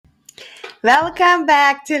Welcome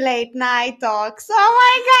back to Late Night Talks. Oh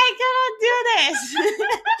my god, I cannot do this.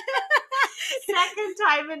 Second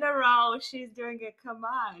time in a row, she's doing it. Come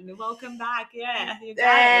on, welcome back. Yeah, you got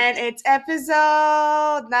And it. it's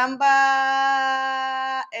episode number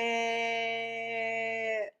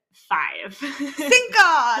 5. cinco.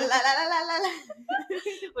 La, la, la, la, la, la.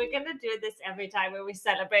 We're gonna do this every time when we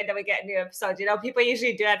celebrate that we get a new episode. You know, people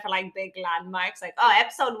usually do it for like big landmarks, like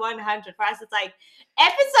episode 100. For us, it's like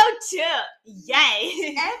episode 2.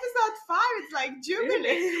 Yay! Episode 5, it's like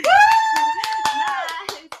jubilee.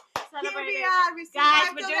 Nice. Here we are. We Guys,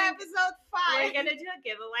 survived we're on doing- episode 5. We're gonna do a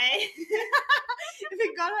giveaway.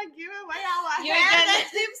 We're gonna give away our You're hair gonna- that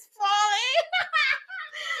keeps falling.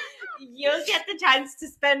 You'll get the chance to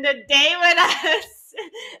spend a day with us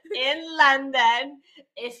in London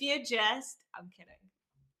if you just, I'm kidding.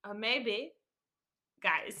 Or maybe,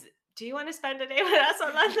 guys, do you want to spend a day with us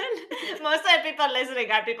in London? Most of the people listening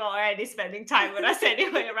are people already spending time with us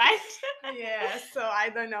anyway, right? Yeah, so I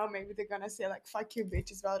don't know. Maybe they're gonna say like "fuck you,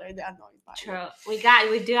 bitches." Well, already annoyed by it. True.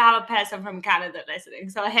 We do have a person from Canada listening.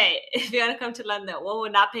 So hey, if you want to come to London, we will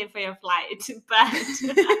not pay for your flight, but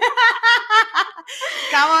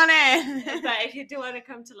Come on in. but if you do want to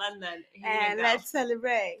come to London, here And you go. let's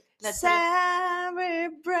celebrate. Let's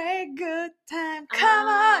celebrate good time. Come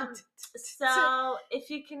on. So, if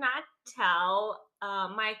you cannot tell,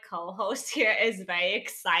 my co-host here is very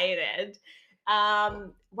excited.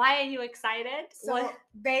 Why are you excited? So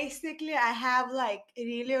basically, I have like a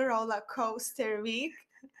really roller coaster week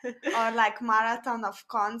or like marathon of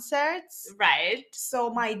concerts. Right. So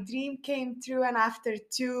my dream came true, and after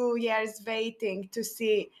 2 years waiting to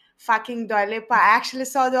see fucking Dua Lipa, I actually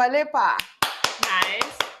saw Dua Lipa.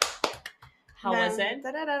 Nice. How was Then, it?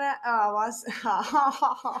 da-da-da-da, was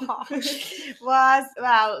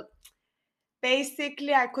well,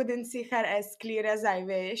 basically I couldn't see her as clear as I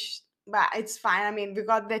wished, but it's fine. I mean, we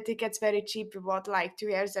got the tickets very cheap. We bought like 2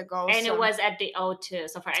 years ago. And so- it was at the O2.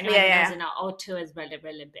 So for anyone Yeah, who yeah. doesn't know, O2 is really,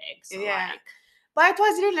 really big. So Yeah. like, But it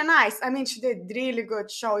was really nice. I mean, she did really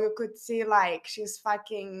good show. You could see like she's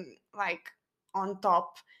fucking like on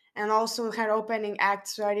top, and also her opening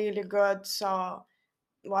acts were really good. So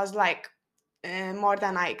it was like more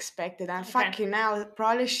than I expected. And Okay. fucking hell,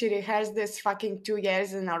 probably she rehearsed this fucking 2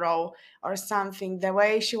 years in a row or something. The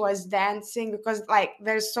way she was dancing, because like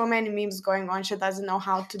there's so many memes going on. She doesn't know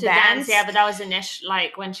how to dance. yeah, but that was initial,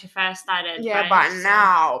 like when she first started. Yeah, right? but So-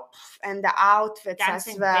 now, and the outfits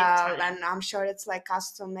Dancing as big well, time. and I'm sure it's like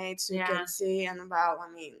custom made, so you Yeah. can see. And well, I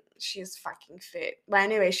mean, she's fucking fit. But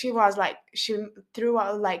anyway, she threw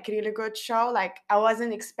a like really good show. Like I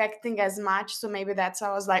wasn't expecting as much, so maybe that's why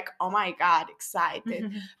I was like, oh my god,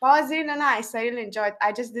 excited. But it was really nice. I really enjoyed.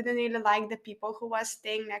 I just didn't really like the people who was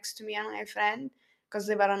staying next to me and my friend, because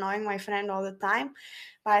they were annoying my friend all the time.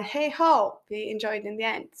 But hey ho, we enjoyed in the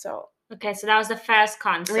end. So Okay, so that was the first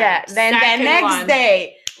concert. yeah, then the Second next one.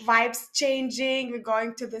 day, vibes changing. We're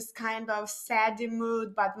going to this kind of saddy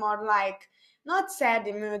mood, but more like not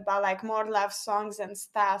saddy mood, but like more love songs and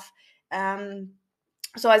stuff.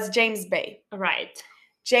 So it's James Bay. Right.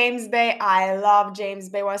 James Bay, I love James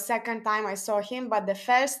Bay. It was second time I saw him, but the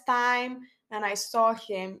first time when I saw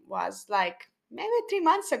him was like maybe 3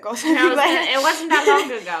 months ago. It wasn't that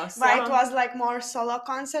long ago. So. But it was like more solo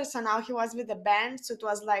concert, so now he was with the band, so it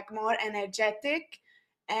was like more energetic,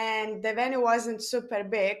 and the venue wasn't super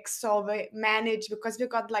big, so we managed, because we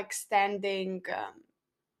got like standing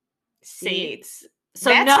seats. So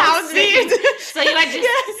That no sounds seats. weird. So you were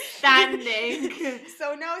just standing.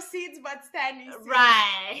 So no seats, but standing seats.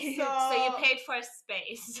 Right. So you So- paid for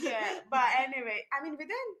space. Yeah, but anyway, I mean, we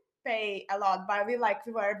didn't pay a lot, but we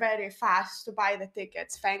were very fast to buy the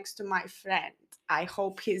tickets, thanks to my friend. I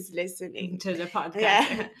hope he's listening. To the podcast.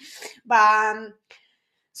 Yeah. But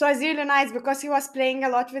so it's really nice because he was playing a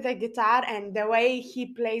lot with the guitar, and the way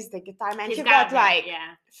he plays the guitar, man, He's he got like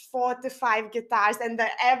yeah. 4 to 5 guitars, and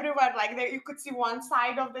everywhere, like you could see one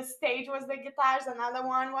side of the stage was the guitars, another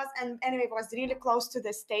one was, and anyway, it was really close to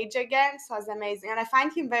the stage again, so it was amazing. And I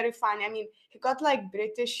find him very funny. I mean, he got like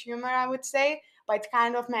British humor, I would say, but it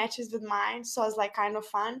kind of matches with mine, so it's like kind of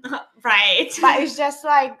fun. Right. But it's just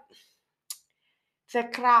like the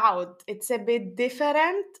crowd, it's a bit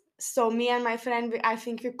different. So me and my friend, I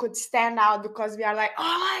think we could stand out, because we are like, oh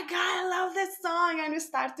my god, I love this song, and we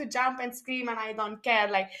start to jump and scream, and I don't care.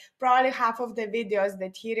 Like probably half of the videos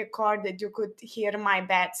that he recorded, you could hear my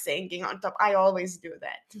bed singing on top. I always do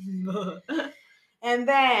that. And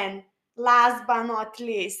then last but not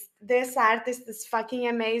least, this artist is fucking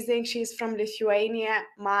amazing. She's from Lithuania,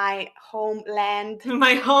 my homeland.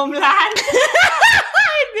 My homeland.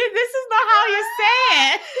 This is not how you say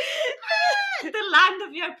it. The land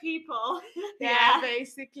of your people. Yeah,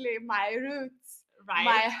 basically my roots, Right.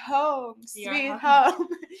 my home, Your sweet home. home.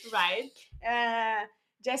 Right.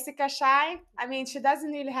 Jessica Shy, I mean, she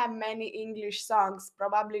doesn't really have many English songs,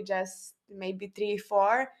 probably just maybe 3,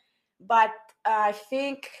 4. But I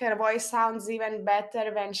think her voice sounds even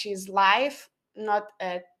better when she's live, not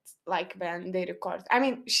at like when they record. I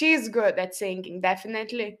mean, she's good at singing,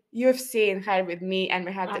 definitely. You've seen her with me, and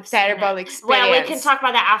we had a I've seen terrible it. experience. Well, we can talk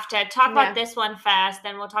about that after. Talk Yeah. about this one first,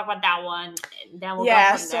 then we'll talk about that one, and then we'll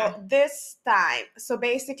Yeah, go from so there. this time, so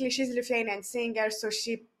basically she's a Lithuanian singer, so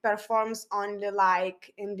she performs only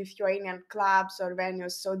like in Lithuanian clubs or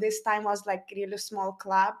venues. So this time was like really small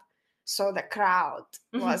club, so the crowd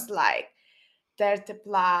was like 30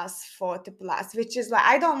 plus, 40 plus, which is like,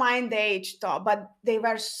 I don't mind the age though, but they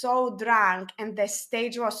were so drunk and the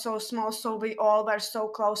stage was so small, so we all were so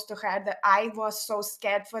close to her that I was so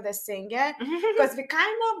scared for the singer, because we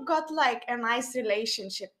kind of got like a nice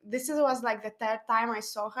relationship. Was like the third time I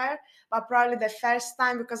saw her, but probably the first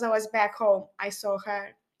time, because I was back home, I saw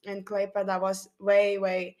her in Klaipėda, was way,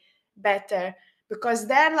 way better, because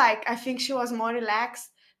there, like, I think she was more relaxed,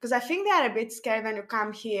 because I think they are a bit scared when you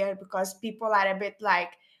come here, because people are a bit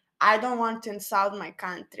like, I don't want to insult my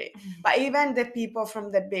country. But even the people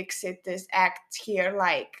from the big cities act here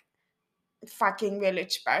like fucking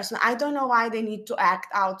village person. I don't know why they need to act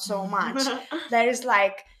out so much. There is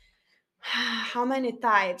like, how many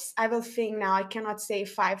types? I will think now. I cannot say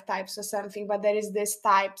 5 types or something, but there is this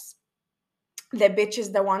types. The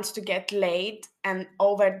bitches that wants to get laid and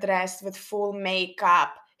overdressed with full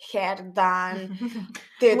makeup, hair done,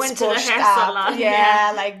 tits Went to the pushed hair up, salon,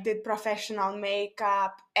 yeah, like did professional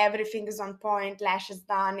makeup, everything is on point, lashes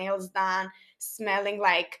done, nails done, smelling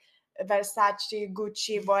like Versace,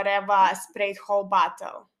 Gucci, whatever, sprayed whole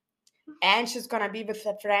bottle. And she's gonna be with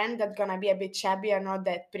a friend that's gonna be a bit shabby or not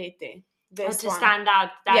that pretty. Or to stand out,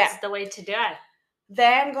 that's the way to do it.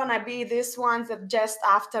 Then gonna be this one that just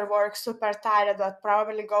after work super tired, but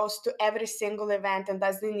probably goes to every single event and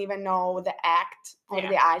doesn't even know the act or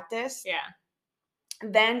the artist. Yeah.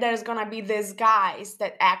 Then there's gonna be these guys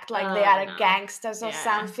that act like they are gangsters or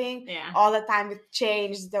something. All the time with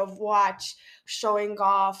chains, the watch, showing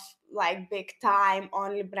off like big time,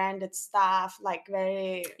 only branded stuff, like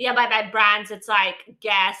very by brands it's like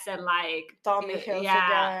Guess and like Tommy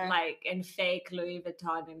Hilfiger, like and fake Louis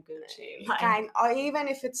Vuitton and Gucci, like, or even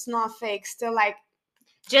if it's not fake, still like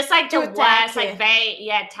just like the worst, tacky. like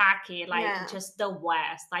very tacky, like just the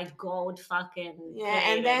worst, like gold fucking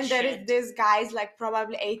and then there is this guy's like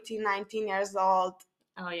probably 18, 19 years old.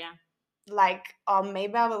 Oh yeah. Like,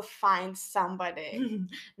 maybe I will find somebody.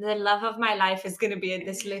 The love of my life is gonna be in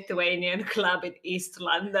this Lithuanian club in East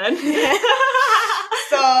London.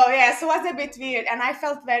 So it was a bit weird, and I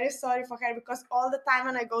felt very sorry for her, because all the time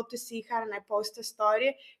when I go to see her and I post a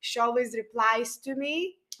story, she always replies to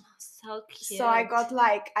me. So cute. So I got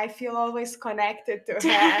like, I feel always connected to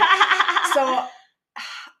her. So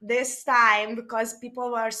this time, because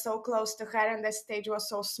people were so close to her and the stage was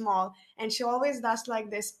so small, and she always does like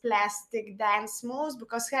this plastic dance moves,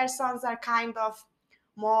 because her songs are kind of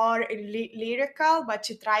more lyrical, but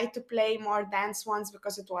she tried to play more dance ones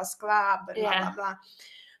because it was club and blah blah blah.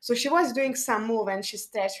 So she was doing some move and she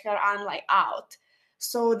stretched her arm like out.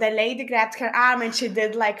 So the lady grabbed her arm and she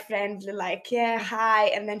did like friendly, like, yeah, hi.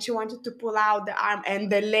 And then she wanted to pull out the arm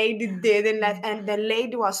and the lady didn't let, and the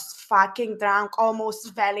lady was fucking drunk,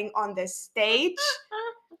 almost falling on the stage.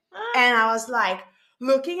 And I was like,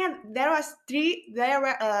 looking at, there were 3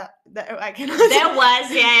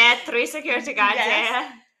 security guards.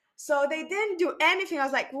 Yes. So they didn't do anything. I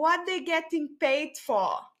was like, what they getting paid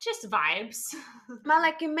for? Just vibes. Man,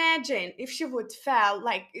 like, imagine if she would fail,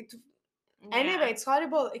 like it. Anyway, it's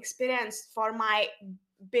horrible experience for my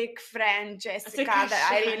big friend Jessica that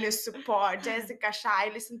I really support. Jessica Shy.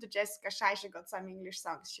 Listen to Jessica Shy. She got some English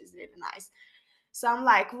songs. She's really nice. So I'm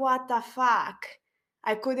like, what the fuck?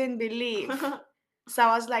 I couldn't believe. So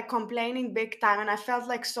I was like complaining big time, and I felt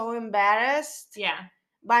like so embarrassed. Yeah.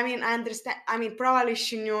 But I mean, I understand. I mean, probably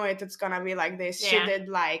she knew it's gonna be like this. She did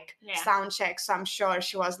like sound checks, so I'm sure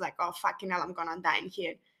she was like, oh, fucking hell, I'm gonna die in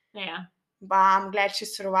here. Yeah. But I'm glad she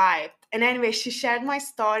survived. And anyway, she shared my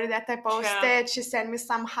story that I posted. She sent me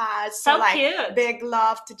some hearts. So like, cute. Big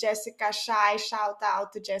love to Jessica Shy. Shout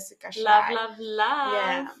out to Jessica Shy. Love, love, love.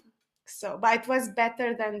 Yeah. So, but it was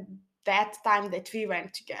better than that time that we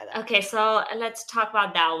went together. Okay, so let's talk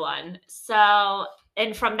about that one. So,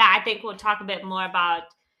 and from that, I think we'll talk a bit more about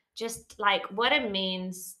just like what it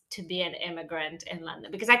means to be an immigrant in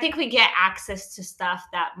London, because I think we get access to stuff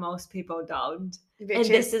that most people don't. and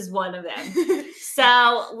this is one of them.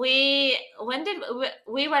 So we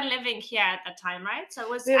were living here at the time, right? So it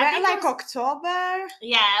was, we I went think like it was, October.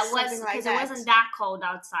 yeah, it was, something like because that. it wasn't that cold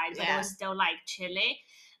outside, but it Yeah. was still like chilly.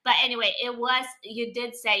 But anyway, it was, you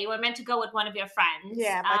did say you were meant to go with one of your friends.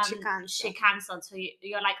 Yeah, but she canceled. So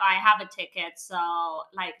you're like, oh, I have a ticket. So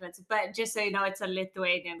like, but just so you know, it's a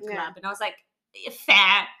Lithuanian club. Yeah. And I was like,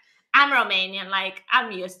 fair. I'm Romanian. Like,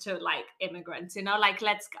 I'm used to like immigrants, you know, like,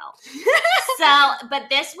 let's go. So, but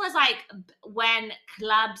this was like when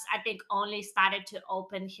clubs, I think, only started to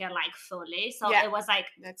open here like fully. So Yeah, it was like,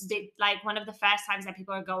 like one of the first times that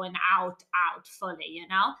people were going out fully, you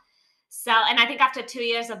know? So, and I think after 2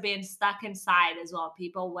 years of being stuck inside as well,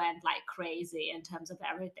 people went like crazy in terms of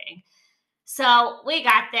everything. So we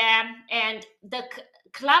got there, and the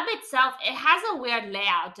club itself, it has a weird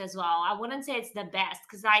layout as well. I wouldn't say it's the best,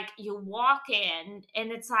 because like you walk in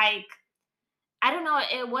and it's like, I don't know,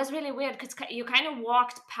 it was really weird because you kind of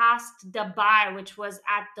walked past the bar, which was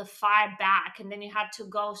at the far back, and then you had to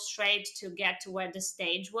go straight to get to where the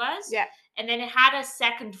stage was. Yeah. And then it had a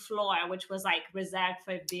second floor, which was like reserved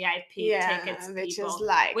for VIP tickets which people, is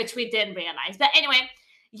like, which we didn't realize. But anyway,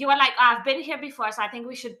 you were like, oh, I've been here before, so I think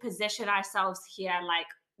we should position ourselves here, like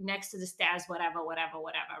next to the stairs, whatever,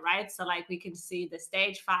 right? So like we can see the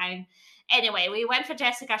stage fine. Anywai, we went for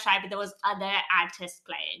Jessica Shy, but there was other artists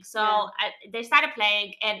playing. So they started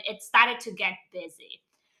playing, and it started to get busy.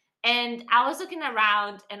 And I was looking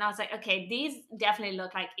around, and I was like, okay, these definitely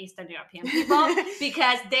look like Eastern European people,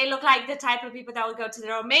 because they look like the type of people that would go to the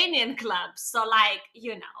Romanian clubs. So like,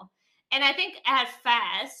 you know. And I think at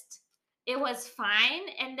first it was fine,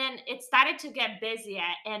 and then it started to get busier,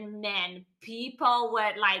 and man, people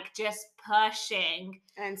were like just pushing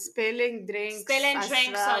and spilling drinks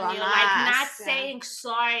on you, like not saying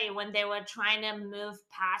sorry when they were trying to move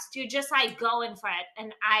past you, just like going for it.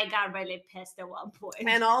 And I got really pissed at one point.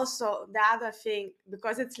 And also the other thing,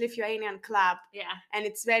 because it's Lithuanian club, and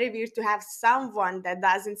it's very weird to have someone that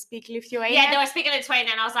doesn't speak Lithuanian. Yeah, they were speaking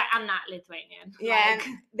Lithuanian, and I was like, I'm not Lithuanian. Yeah, like,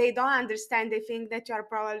 and they don't understand. They think that you're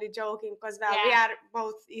probably joking, because we are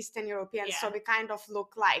both Eastern Europeans, so we kind of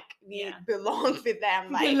look like we belong with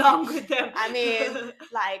them. Like, belong with them. I mean,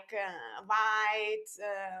 like white,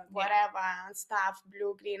 whatever, and stuff,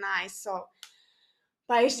 blue, green eyes. So,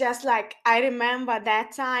 but it's just like, I remember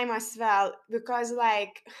that time as well, because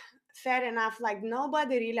like, fair enough, like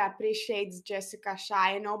nobody really appreciates Jessica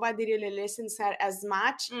Shy, nobody really listens her as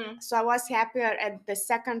much. So I was happier at the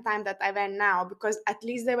second time that I went now, because at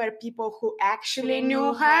least there were people who actually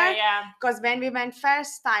knew her. Because when we went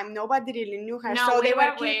first time, nobody really knew her. No,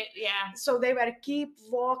 so they were keep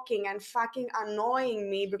walking and fucking annoying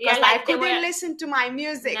me, because I couldn't listen to my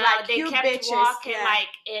music. No, like, they you kept bitches. walking like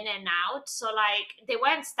in and out. So like they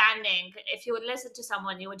weren't standing. If you would listen to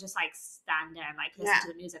someone, you would just like stand there and like listen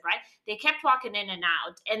to the music, right? They kept walking in and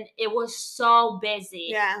out, and it was so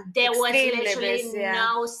busy. There was literally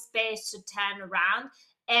no space to turn around.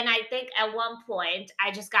 And I think at one point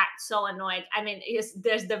I just got so annoyed. I mean,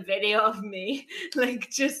 there's the video of me like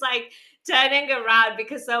just like turning around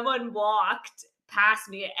because someone walked past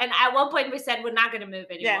me. And at one point we said, we're not going to move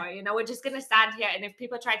anymore. You know, we're just going to stand here. And if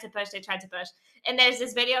people try to push, they try to push. And there's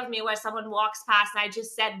this video of me where someone walks past, and I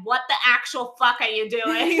just said, what the actual fuck are you doing?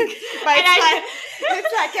 But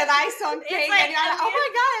it's like an ice song thing. Like, and you're like, oh my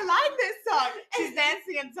God, I like this song. She's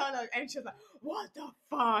dancing and so on. And she's like, what the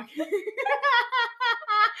fuck? And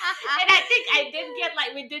I think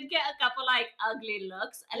we did get a couple like ugly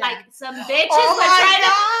looks. And like some bitches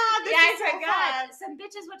some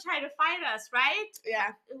bitches were trying to fight us, right?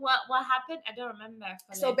 Yeah. What happened? I don't remember.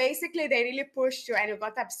 So basically they really pushed you, and you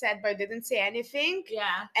got upset but didn't say anything.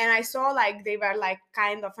 Yeah. And I saw like they were like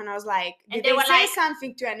kind of, and I was like, did they say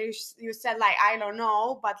something to you? And you said like, I don't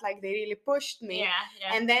know, but like they really pushed me.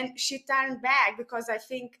 Yeah. And then she turned back, because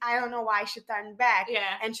I don't know why she turned back.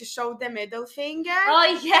 Yeah. And she showed the middle finger.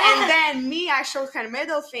 Oh yeah. And then I showed her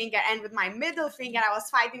middle finger, and with my middle finger I was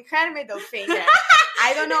fighting her middle finger.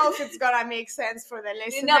 I don't know if it's gonna make sense for the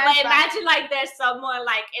listeners. No, but imagine like there's someone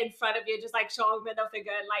like in front of you just like showing middle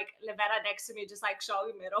finger, and like Livetta next to me just like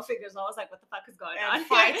showing middle fingers. I was like, what the fuck is going on?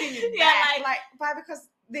 Fighting back. But because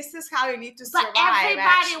this is how you need to survive. But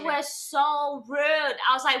everybody was so rude.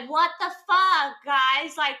 I was like, what the fuck,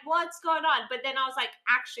 guys? Like, what's going on? But then I was like,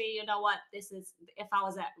 actually, you know what? This is, if I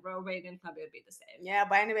was at Romanian club, it would be the same. Yeah,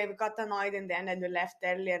 but anyway, we got annoyed in the end, and we left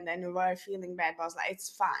early, and then we were feeling bad. But I was like, it's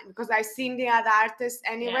fine, because I've seen the other artists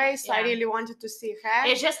anyway, so I really wanted to see her.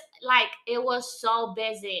 It's just like, it was so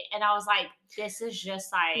busy, and I was like, this is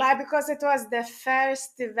just like. But because it was the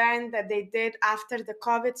first event that they did after the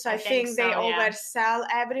COVID, so I think they oversell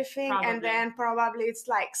everything. Probably. And then probably it's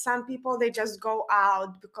like some people, they just go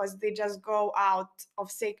out because they just go out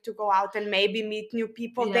of sake to go out and maybe meet new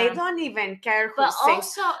people. Yeah. They don't even care who But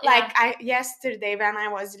sings. also, Like yesterday when I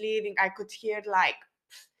was leaving, I could hear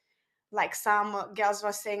like some girls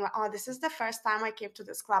were saying like, oh, this is the first time I came to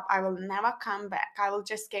this club, I will never come back, I will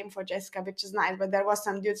just came for Jessica, which is nice. But there was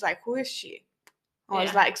some dudes like, who is she? I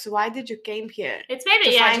was like, so why did you came here? It's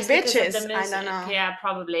maybe to find just bitches? Because of the music. I don't know. Yeah,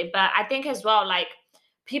 probably. But I think as well, like,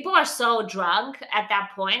 people are so drunk at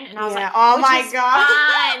that point, and I was like, oh which my is god,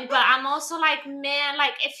 fine. But I'm also like, man,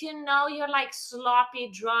 like, if you know you're like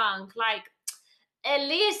sloppy drunk, like, at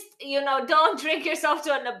least, you know, don't drink yourself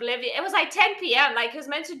to an oblivion. It was like 10 p.m. Like, it was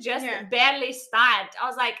meant to just barely start. I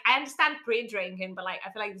was like, I understand pre-drinking, but like,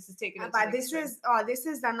 I feel like this is taking it. But this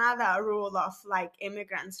is another rule of like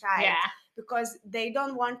immigrants, right? Yeah. Because they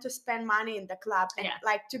don't want to spend money in the club. And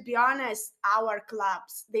like, to be honest, our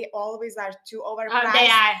clubs, they always are too overpriced. They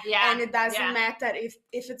are, and it doesn't matter if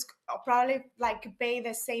it's probably like pay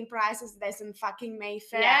the same prices as in fucking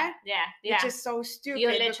Mayfair. Which is so stupid.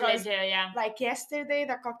 You literally do, Like yesterday,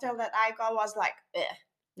 the cocktail that I got was like,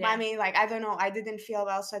 I mean, like, I don't know, I didn't feel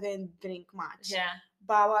well, so I didn't drink much.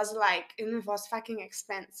 But I was like, it was fucking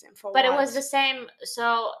expensive for But what? It was the same.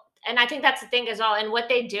 So, and I think that's the thing as well. And what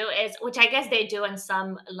they do is, which I guess they do in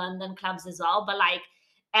some London clubs as well, but like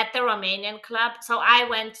at the Romanian club. So I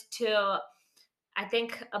went to, I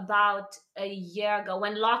think about a year ago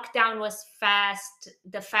when lockdown was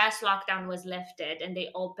the first lockdown was lifted and they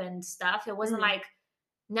opened stuff. It wasn't like,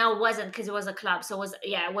 no, it wasn't, because it was a club. So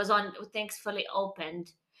it was on, things fully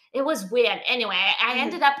opened. It was weird. Anyway, I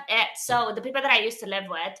ended up so the people that I used to live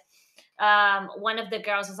with, one of the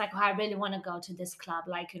girls was like, oh, I really want to go to this club,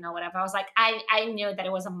 like, you know, whatever. I was like, I knew that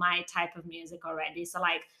it wasn't my type of music already. So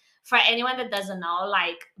like, for anyone that doesn't know,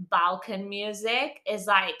 like, Balkan music is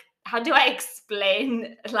like, how do I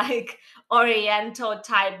explain like Oriental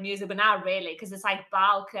type music? But not really, because it's like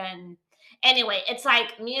Balkan. Anyway, it's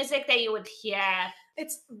like music that you would hear.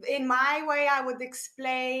 It's, in my way, I would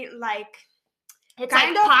explain like, it's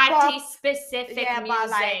kind like party specific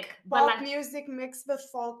music, but like pop music mixed with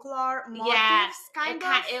folklore motifs, kind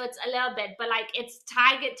of. It's a little bit, but like it's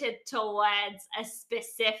targeted towards a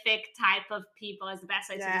specific type of people is the best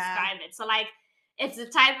way to describe it. So like, it's the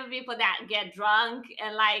type of people that get drunk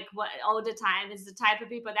and like all the time. It's the type of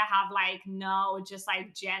people that have like no just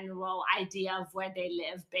like general idea of where they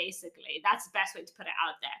live, basically. That's the best way to put it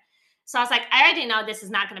out there. So I was like, I already know this is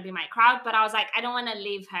not going to be my crowd, but I was like, I don't want to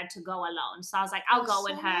leave her to go alone. So I was like, I'll go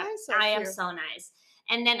with her. Nice, I am so nice.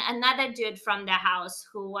 And then another dude from the house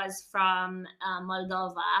who was from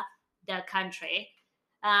Moldova, the country,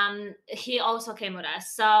 he also came with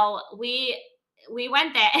us. So we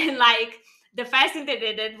went there, and like the first thing they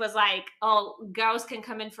did was like, oh, girls can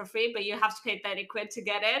come in for free, but you have to pay 30 quid to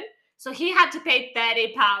get in. So he had to pay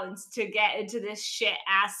 30 pounds to get into this shit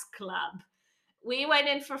ass club. We went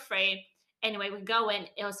in for free. Anyway, we go in.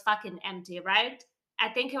 It was fucking empty, right? I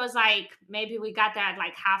think it was like, maybe we got there at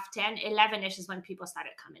like 10:30, 11-ish is when people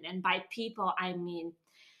started coming in. By people, I mean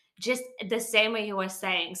just the same way you were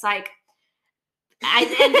saying. It's like, and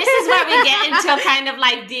this is where we get into kind of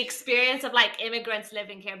like the experience of like immigrants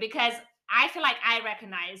living here, because I feel like I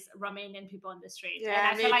recognize Romanian people on the street. Yeah,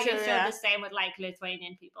 and I feel like you feel the same with like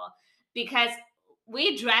Lithuanian people, because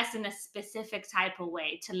we dress in a specific type of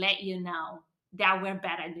way to let you know that we're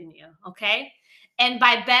better than you, okay? And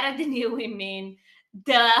by better than you, we mean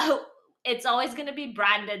it's always going to be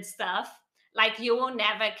branded stuff. Like, you will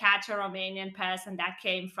never catch a Romanian person that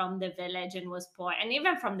came from the village and was poor. And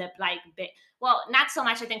even from the like big, well, not so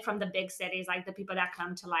much, I think, from the big cities, like the people that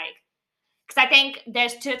come to like, because I think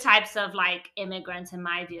there's two types of like immigrants in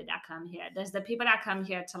my view that come here. There's the people that come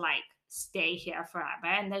here to like stay here forever.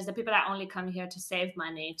 And there's the people that only come here to save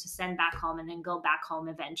money, to send back home and then go back home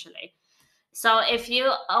eventually. So if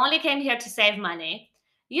you only came here to save money,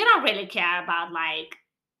 you don't really care about like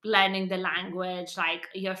learning the language, like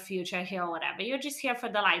your future here or whatever. You're just here for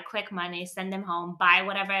the like quick money, send them home, buy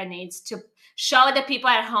whatever it needs to show the people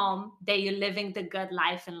at home that you're living the good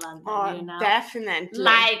life in London, you know? Definitely.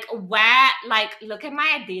 Like, look at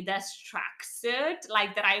my Adidas tracksuit,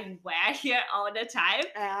 like, that I wear here all the time.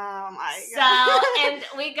 Oh my God. So, and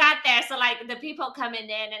we got there. So, like, the people coming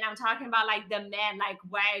in, and I'm talking about, like, the men, like,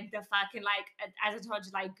 wearing the fucking, like, as I told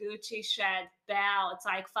you, like, Gucci shirt, belts,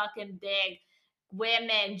 like, fucking big.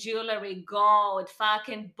 women, jewelry, gold,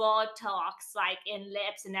 fucking Botox, like in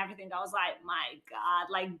lips and everything. I was like, my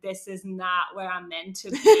God, like this is not where I'm meant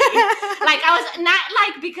to be. Like I was not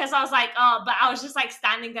like, because I was like, oh, but I was just like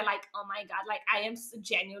standing there like, oh my God, like I am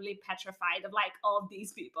genuinely petrified of like all of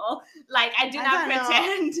these people. Like I do I not don't know.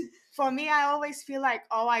 pretend. For me, I always feel like,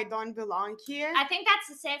 oh, I don't belong here. I think that's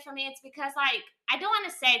the same for me. It's because like, I don't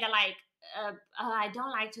want to say that like, I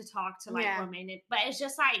don't like to talk to like Yeah. Romanian, but it's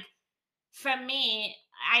just like, for me,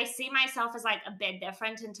 I see myself as like a bit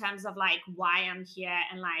different in terms of like why I'm here.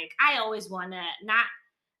 And like, I always want to not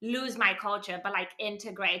lose my culture, but like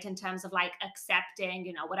integrate in terms of like accepting,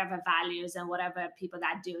 you know, whatever values and whatever people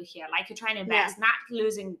that do here. Like you're trying to invest, not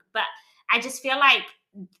losing, but I just feel like,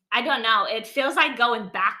 I don't know, it feels like going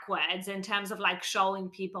backwards in terms of like showing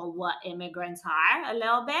people what immigrants are a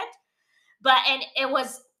little bit. But, and it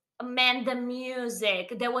was, man, the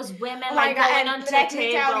music, there was women Oh like my God, going and onto let the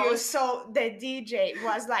me tell you, tables. so the DJ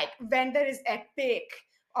was like, when there is a pic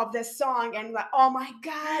of the song and like, oh my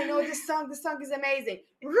God, I know this song is amazing.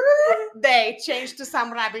 They change to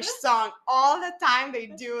some rubbish song. All the time they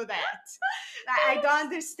do that. Like, I don't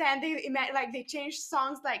understand. Like they change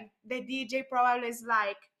songs, like the DJ probably is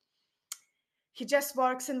like, he just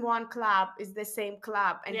works in one club, is the same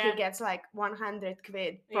club, and he gets like 100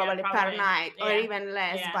 quid probably per night or even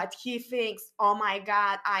less. But he thinks, oh my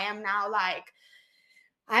God, I am now like,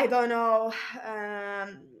 I don't know,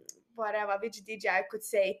 whatever, which DJ I could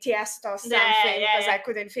say, Tiesto or something, because I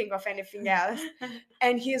couldn't think of anything else.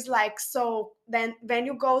 And he's like, so then when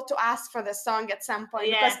you go to ask for the song at some point,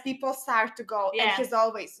 because people start to go, and he's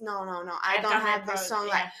always, no, I don't have this song,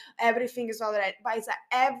 like everything is all right. But it's like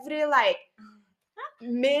every like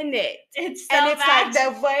minute, it's so and it's bad.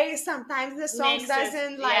 like the way sometimes the song Mixes,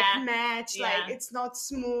 doesn't like match, like it's not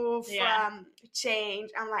smooth change.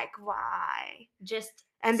 I'm like, why? Just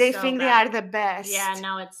and they so think bad. They are the best. Yeah,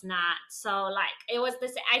 no, it's not. So like it was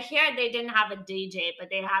this, I hear they didn't have a DJ, but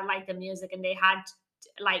they had like the music, and they had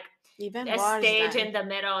like Even a worse stage than- in the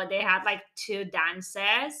middle. They had like 2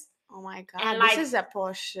 dancers. Oh my God, and this like, is a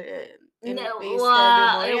posh no,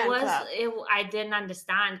 Lithuanian it was club. I didn't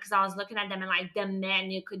understand, because I was looking at them, and like the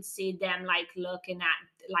men, you could see them like looking at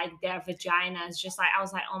like their vaginas, just like, I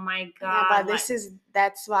was like, oh my God. Yeah, but like,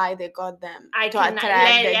 that's why they got them I to can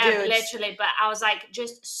attract the dudes. literally. But I was like,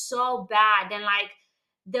 just so bad. And like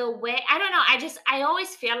the way, I don't know, I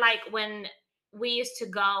always feel like when we used to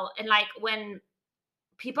go, and like when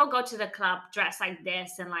people go to the club dressed like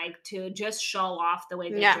this, and like to just show off the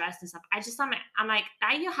way they're dressed and stuff, I'm like,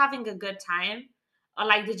 are you having a good time, or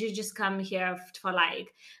like did you just come here for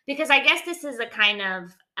like, because I guess this is a kind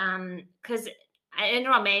of because in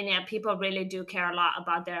Romania people really do care a lot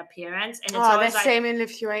about their appearance, and it's always the like, same in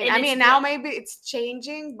Lithuania. I mean, now maybe it's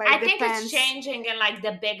changing, but I think it's changing in like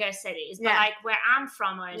the bigger cities, but like where I'm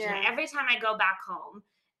from originally, every time I go back home,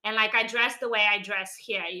 and like I dress the way I dress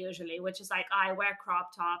here usually, which is like, I wear crop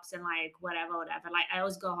tops and like whatever. Like I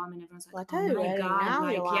always go home and everyone's like, what are you wearing now,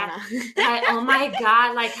 like Joanna? like, oh my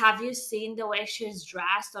God, like have you seen the way she's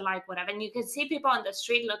dressed, or like whatever. And you can see people on the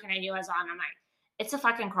street looking at you as on. I'm like, it's a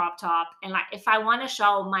fucking crop top, and like if I want to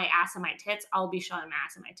show my ass and my tits, I'll be showing my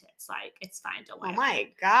ass and my tits. Like it's fine, don't worry. Oh my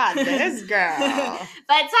God, this girl.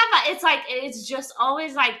 But it's not. It's like, it's just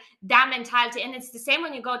always like that mentality, and it's the same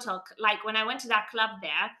when you go to, like when I went to that club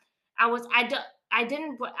there,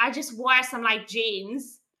 I just wore some like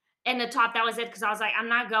jeans and the top. That was it, because I was like, I'm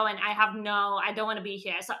not going. I don't want to be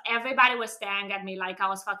here. So everybody was staring at me like I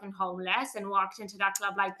was fucking homeless, and walked into that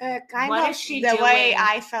club like, what is she doing? The way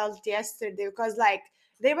I felt yesterday, because like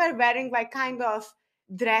they were wearing like kind of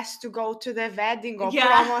dress to go to the wedding or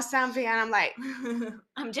prom or something, and I'm like,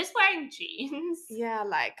 I'm just wearing jeans. Yeah,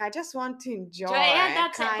 like I just want to enjoy.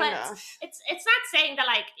 That's it. But it's not saying that,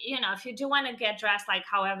 like, you know, if you do want to get dressed like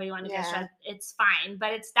however you want to get dressed, it's fine.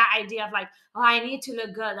 But it's that idea of like, oh, I need to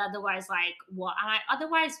look good, otherwise, like, what? I'm like,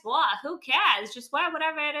 otherwise, what? Who cares? Just wear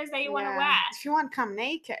whatever it is that you want to wear. If you want, come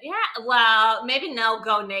naked. Yeah, well, maybe no,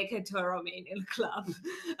 go naked to a Romanian club.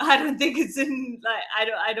 I don't think it's in like,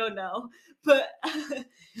 I don't know, but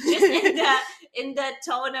just in the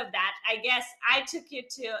tone of that, I guess I took you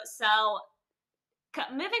to, so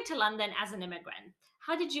moving to London as an immigrant,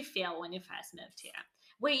 how did you feel when you first moved here?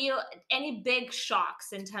 Were you any big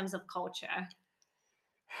shocks in terms of culture?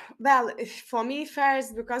 Well, for me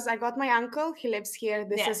first, because I got my uncle, he lives here.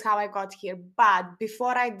 This is how I got here. But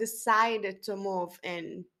before I decided to move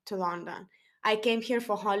to London, I came here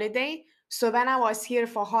for holiday. So when I was here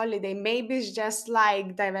for holiday, maybe it's just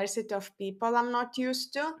like diversity of people I'm not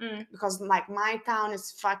used to, because like my town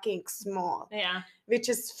is fucking small, which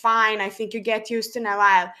is fine. I think you get used to in a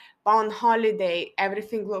while. But on holiday,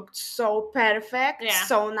 everything looked so perfect, Yeah.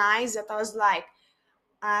 so nice that I was like,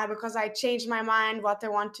 because I changed my mind what I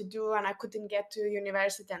want to do and I couldn't get to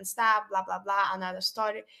university and stuff, blah, blah, blah, another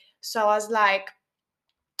story. So I was like,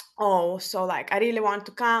 oh, so like I really want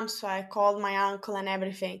to come. So I called my uncle and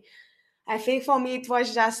everything. I think for me, it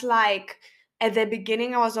was just like at the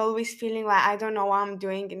beginning, I was always feeling like I don't know what I'm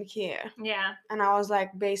doing in here. Yeah. And I was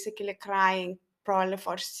like basically crying probably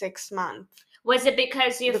for 6 months. Was it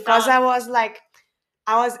because you Because felt... I was like,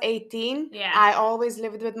 I was 18. Yeah. I always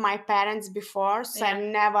lived with my parents before, so Yeah. I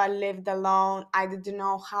never lived alone. I didn't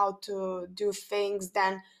know how to do things.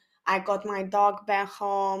 Then I got my dog back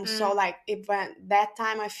home. So like even that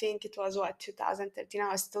time, I think it was 2013.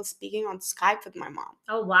 I was still speaking on Skype with my mom.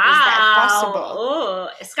 Oh wow! Is that possible? Oh,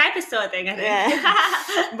 Skype is still a thing, I think.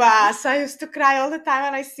 Yeah. But so I used to cry all the time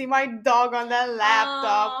when I see my dog on the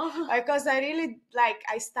laptop. Oh. Because I really like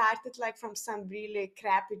I started like from some really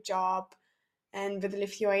crappy job and with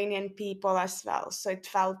Lithuanian people as well. So it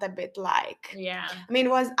felt a bit like, Yeah. I mean, it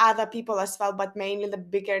was other people as well, but mainly the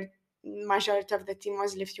bigger majority of the team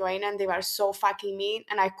was Lithuanian. They were so fucking mean,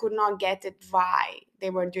 and I could not get it why they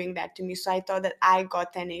were doing that to me. So I thought that I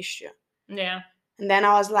got an issue. Yeah. And then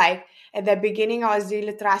I was like, at the beginning, I was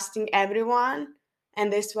really trusting everyone,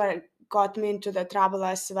 and this were got me into the trouble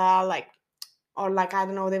as well. Like, or like I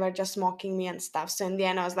don't know, they were just mocking me and stuff. So in the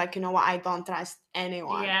end, I was like, you know what, I don't trust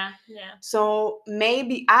anyone. Yeah. Yeah. So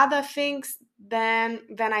maybe other things. Then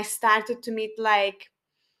when I started to meet like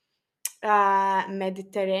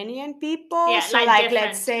Mediterranean people, Yeah, so like like different.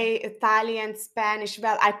 let's say Italian, Spanish.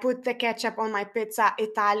 Well, I put the ketchup on my pizza.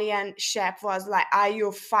 Italian chef was like, "Are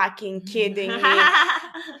you fucking kidding me?"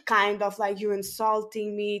 Kind of like you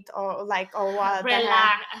insulting me or like or what the hell.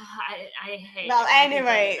 Relax. I hate Well, it when people do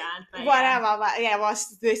anyway, that, but whatever. yeah. But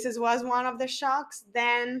yeah, was one of the shocks.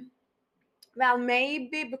 Then, well,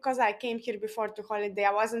 maybe because I came here before the holiday,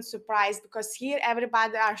 I wasn't surprised because here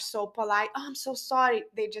everybody are so polite. Oh, I'm so sorry.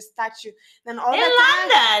 They just touch you. Then all In the time,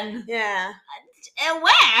 London? yeah. And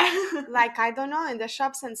where? Like I don't know, in the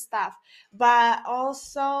shops and stuff. But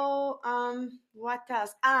also, what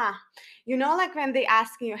else? You know, like when they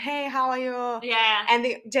ask you, "Hey, how are you?" Yeah. And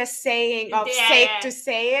they just saying of Yeah, sake yeah. to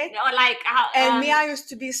say it. Or like how And me, I used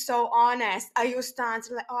to be so honest. I used to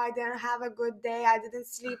answer like, "Oh, I didn't have a good day. I didn't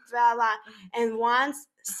sleep well." And once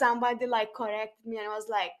somebody like corrected me and was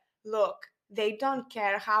like, "Look, they don't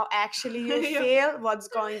care how actually you Yeah. feel, what's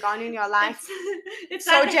going on in your life. It's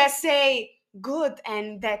So not that- just say good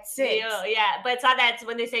and that's it." Yeah, but it's not that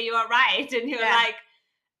when they say you are right and you're Yeah. like,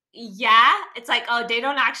 yeah, it's like, oh, they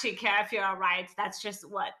don't actually care if you're right. That's just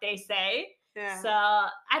what they say. Yeah. So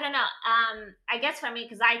I don't know. I guess for me,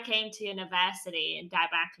 because I came to university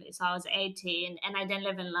directly, so I was 18, and I didn't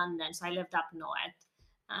live in London, so I lived up north.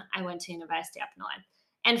 I went to university up north,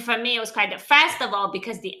 and for me, it was quite. First of all,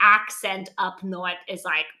 because the accent up north is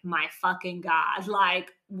like my fucking god.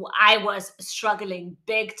 Like I was struggling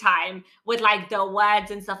big time with like the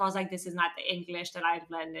words and stuff. I was like, this is not the English that I've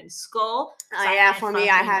learned in school. So Yeah, for me,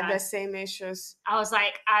 I had the same issues. I was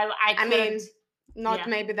like, I mean, couldn't. not Yeah.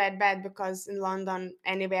 maybe that bad because in London,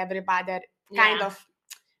 anyway, everybody are kind Yeah. of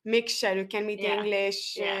mixture. You can meet Yeah.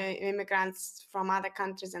 English Yeah. immigrants from other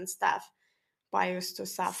countries and stuff. But I used to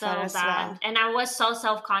suffer So as bad. well. And I was so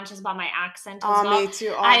self-conscious about my accent as Oh, well. me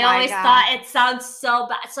too. Oh, I my always God. thought it sounds so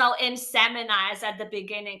bad. So in seminars at the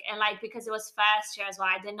beginning, and like because it was first year as well,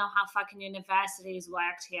 I didn't know how fucking universities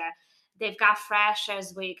worked here. They've got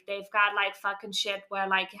freshers week. They've got like fucking shit where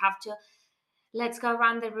like you have to, let's go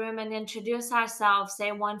around the room and introduce ourselves, say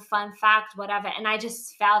one fun fact, whatever. And I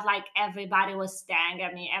just felt like everybody was staring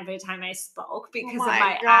at me every time I spoke because of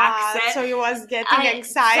my accent. So you was getting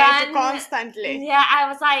excited constantly. Yeah,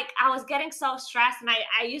 I was getting so stressed, and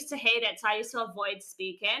I used to hate it. So I used to avoid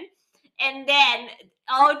speaking. And then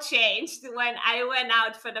all changed when I went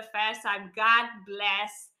out for the first time. God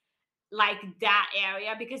bless like that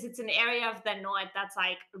area, because it's an area of the north that's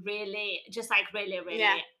like really just like really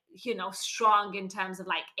Yeah. strong in terms of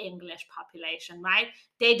like English population, right?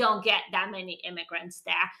 They don't get that many immigrants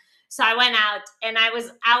there. So I went out and I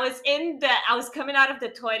was coming out of the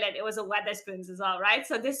toilet. It was a Weatherspoons as well, right?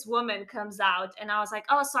 So this woman comes out and I was like,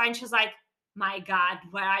 oh, sorry. And she's like, my God,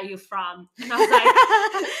 where are you from? And I was like,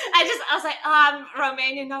 I was like, I'm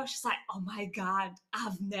Romanian. No, she's like, oh my God,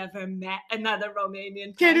 I've never met another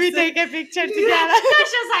Romanian person. Can we take a picture together? Yeah.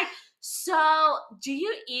 She was like, so do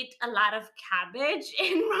you eat a lot of cabbage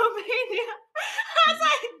in Romania? I was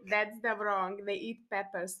like, that's the wrong. They eat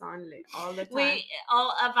peppers only all the time.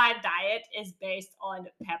 All of our diet is based on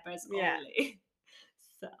peppers only.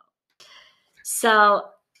 So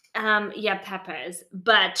yeah, peppers.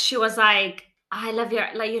 But she was like, I love your,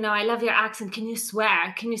 like, I love your accent. Can you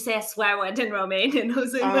swear? Can you say a swear word in Romanian? I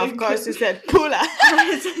was like, Of course, you said pula. I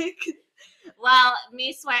was like, well,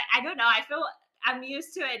 me swear, I don't know. I feel I'm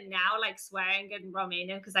used to it now, like swearing in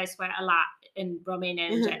Romanian, because I swear a lot in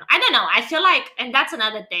Romanian in general. I don't know. I feel like, and that's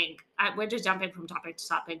another thing. We're just jumping from topic to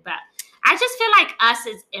topic, but I just feel like us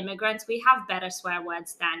as immigrants, we have better swear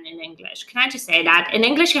words than in English. Can I just say that? In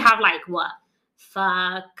English, you have like what?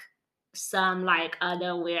 Fuck, some like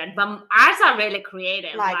other weird, but ours are really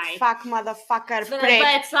creative. Like fuck, motherfucker, but prick.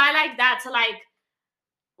 it's not like that. So like,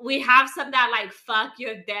 we have some that like fuck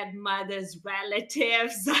your dead mother's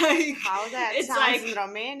relatives. Like, How that it's sounds like in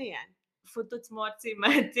Romanian. futuți morții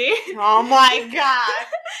mătii. Oh my god.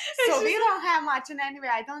 So It's we just- don't have much, and anyway,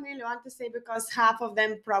 I don't really want to say because half of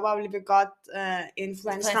them probably we got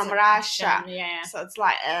influence from Russia. Yeah. So it's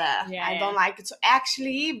like, Yeah, I don't like it. So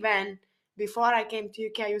actually, even before I came to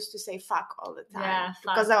UK, I used to say fuck all the time. Yeah,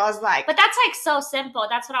 fuck. Because I was like, But that's like so simple.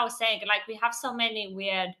 That's what I was saying. Like, we have so many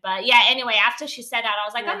weird, but yeah, anyway, after she said that, I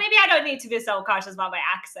was like, Yeah. oh, maybe I don't need to be so cautious about my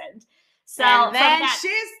accent. So and from then that,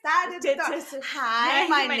 she started to hi,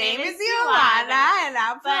 my name is Ioana, Ioana, and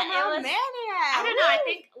I'm but from it was- Romania. I don't know. I Woo!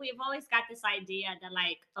 think we've always got this idea that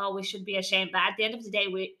like, oh, we should be ashamed. But at the end of the day,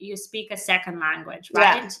 you speak a second language,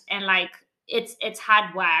 right? Yeah. And like, it's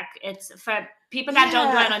hard work. It's for people that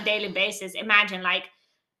don't do it Yeah. on a daily basis. Imagine like,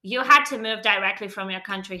 you had to move directly from your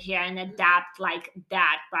country here and adapt like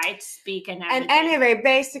that, right? Speak and everything. And anyway,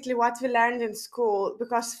 basically what we learned in school,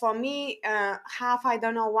 because for me, half, I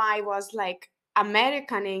don't know why, was like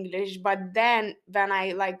American English, but then when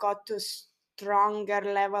I like got to stronger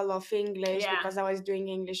level of English, Yeah. because I was doing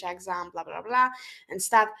English exam, blah, blah, blah, and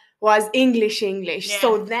stuff, was English. Yeah.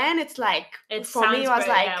 So then it's like, It for me, it sounds was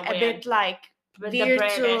very, like a weird. bit like With the weird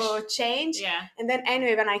to British. change. Yeah. And then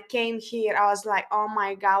anyway, when I came here, I was like, oh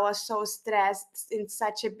my god, I was so stressed in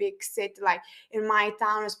such a big city. Like in my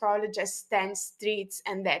town, it's probably just 10 streets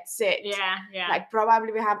and that's it. Yeah. Yeah. Like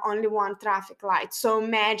probably we have only one traffic light. So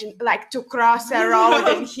imagine like to cross a road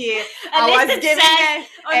in here. At I least was it giving says an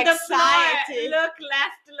on the anxiety. floor, look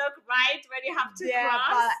left, look right when you have to Yeah, cross.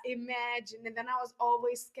 but imagine. And then I was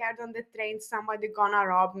always scared on the train somebody gonna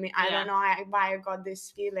rob me. I don't know why I got this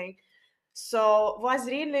feeling. So was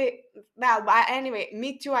really well, but anyway, me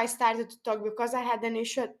too, I started to talk because I had an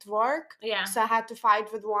issue at work. Yeah. So I had to fight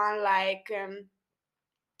with one like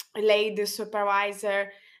lady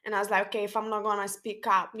supervisor, and I was like, okay, if I'm not gonna speak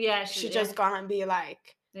up, Yeah. she's just gonna be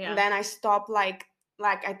like, Yeah. and then I stopped like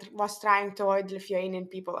I was trying to avoid Lithuanian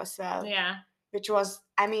people as well. Yeah. Which was,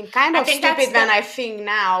 I mean, kind I of think that's stupid when I think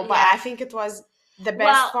now, but Yeah. I think it was the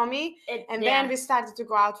best for me. And yeah. then we started to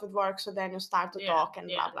go out with work, so then you start to Yeah, talk and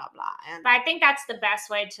yeah. blah blah blah. And But I think that's the best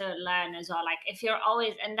way to learn as well. Like if you're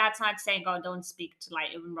always, and that's not saying, oh, don't speak to like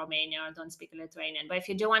even Romanian or don't speak Lithuanian. But if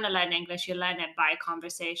you do want to learn English, you learn it by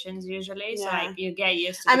conversations usually. So Yeah. like you get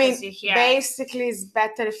used to it I mean, because you hear. basically, it's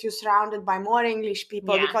better if you're surrounded by more English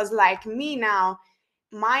people Yeah. because, like me now,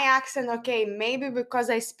 my accent, okay, maybe because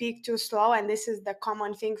I speak too slow, and this is the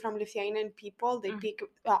common thing from Lithuanian people. They speak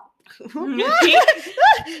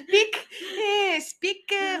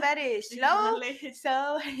very slow.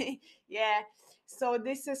 So yeah. So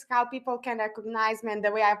this is how people can recognize me, and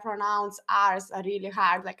the way I pronounce R's are really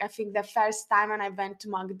hard. Like I think the first time when I went to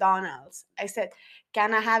McDonald's, I said,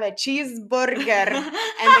 "Can I have a cheeseburger?"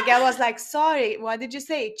 And the girl was like, "Sorry, what did you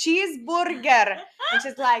say? Cheeseburger?" And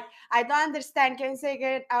she's like, "I don't understand. Can you say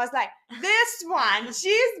again?" I was like, "This one,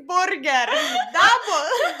 cheeseburger, double."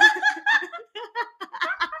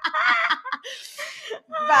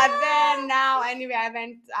 But then now, anyway, I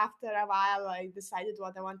went after a while. I decided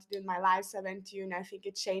what I want to do in my life. So I went to uni. I think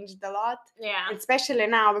it changed a lot. Yeah. Especially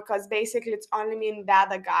now because basically it's only me and the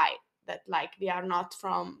other guy that like we are not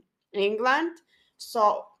from England.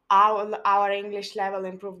 So our English level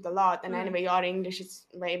improved a lot. And anyway, your English is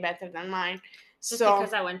way better than mine. Just so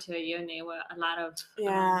because I went to a uni where a lot of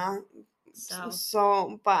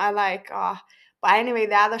so but I like but anyway,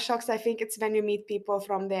 the other shocks, I think it's when you meet people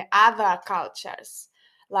from the other cultures.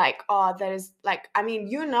 Like, there is like, I mean,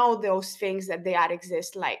 you know those things that they are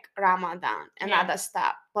exist, like Ramadan and other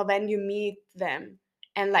stuff. But when you meet them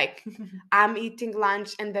and like I'm eating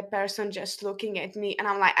lunch and the person just looking at me and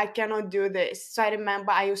I'm like, I cannot do this. So I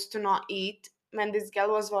remember I used to not eat when this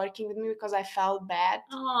girl was working with me because I felt bad.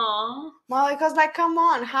 Aww. Well, because like, come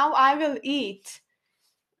on, how I will eat?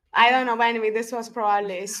 I don't know. Anyway, this was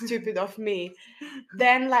probably stupid of me.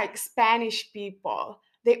 Then like Spanish people,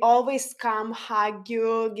 they always come, hug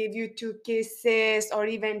you, give you 2 kisses or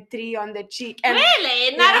even 3 on the cheek. And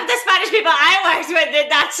really? None of the Spanish people I worked with did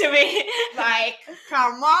that to me. like,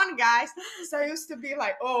 come on, guys. So I used to be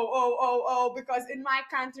like, oh, because in my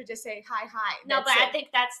country just say hi. No, but it. I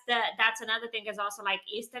think that's another thing is also like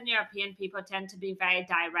Eastern European people tend to be very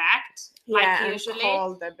direct, like and usually.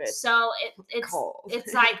 cold a bit. So Cold.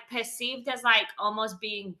 it's like perceived as like almost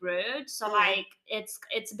being rude. So Yeah. like it's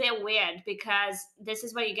a bit weird because this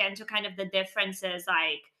is where you get into kind of the differences,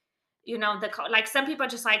 like, you know, like some people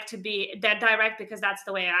just like to be, they're direct because that's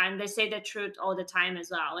the way, and they say the truth all the time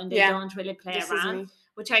as well, and they don't really play This is around, me.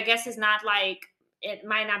 which I guess is not like, it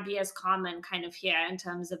might not be as common kind of here in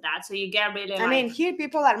terms of that. So you get really I mean, here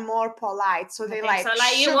people are more polite, so they like, so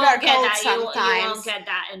like you sugarcoat won't get that. sometimes, You won't get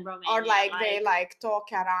that in Romania. or like they like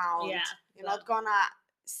talk around. Yeah, You're not gonna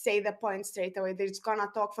say the point straight away. They're just gonna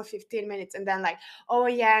talk for 15 minutes and then like, oh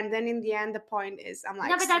yeah, and then in the end the point is, I'm like,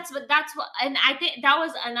 no, but that's what, and I think that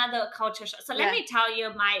was another culture shock. So let me tell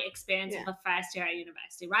you my experience of the first year at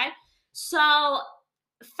university, right? So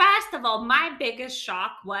first of all, my biggest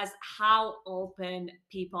shock was how open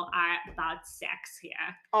people are about sex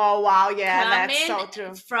here. Oh wow, yeah, that's so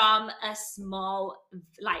true. From a small,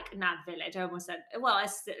 like, not village, I almost said, well, a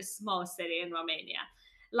small city in Romania.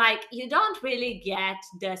 Like, you don't really get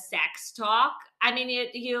the sex talk. I mean,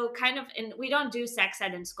 you kind of, and we don't do sex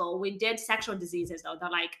ed in school. We did sexual diseases though. They're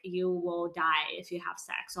like, you will die if you have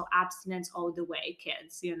sex. So abstinence all the way,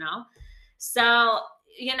 kids, you know? So,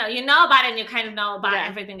 you know about it and you kind of know about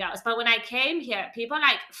everything else. But when I came here, people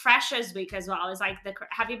like Freshers Week as well. It's like,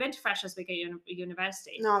 have you been to Freshers Week at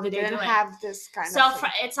university? No, we didn't have this kind of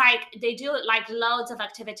thing. It's like, they do like loads of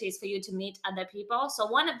activities for you to meet other people. So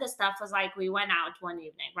one of the stuff was like, we went out one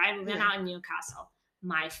evening, right? We went out in Newcastle.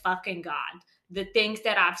 My fucking God, the things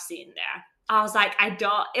that I've seen there. I was like,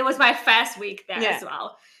 it was my first week there as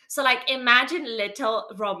well. So like, imagine little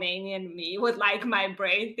Romanian me with like my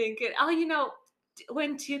brain thinking, oh, you know,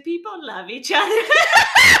 when two people love each other,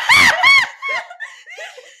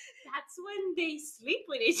 that's when they sleep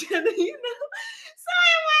with each other, you know? So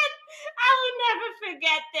I will never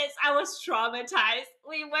forget this. I was traumatized.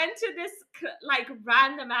 We went to this like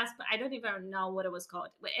random ass, I don't even know what it was called.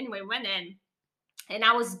 But anyway, went in. And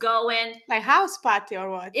I was going like house party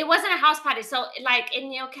or what? It wasn't a house party. So like in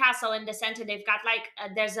Newcastle in the center, they've got like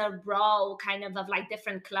there's a row kind of like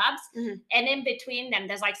different clubs, and in between them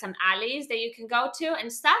there's like some alleys that you can go to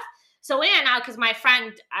and stuff. So we went out because my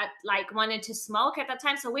friend like wanted to smoke at the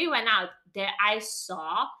time. So we went out there. I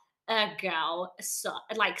saw a girl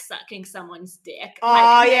like sucking someone's dick. Oh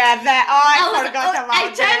like, yeah, I forgot about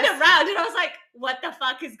I turned around and I was like, what the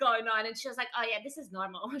fuck is going on? And she was like, oh yeah, this is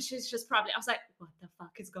normal. She's just probably, I was like, what the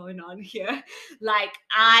fuck is going on here? Like,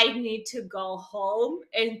 I need to go home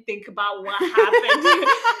and think about what happened.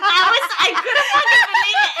 I couldn't fucking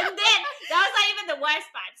believe it. And then that was not even the worst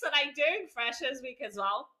part. So like during Freshers Week as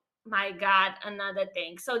well, my God, another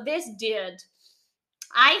thing. So this dude,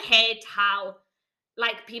 I hate how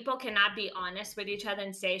like people cannot be honest with each other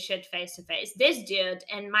and say shit face to face. This dude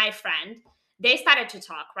and my friend, they started to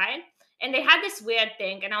talk, right? And they had this weird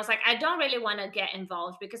thing. And I was like, I don't really want to get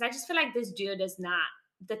involved because I just feel like this dude is not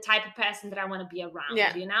the type of person that I want to be around,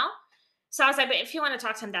 you know? So I was like, but if you want to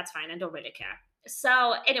talk to him, that's fine. I don't really care.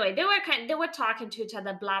 So anyway, they were talking to each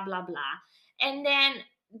other, blah, blah, blah. And then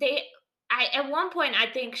at one point, I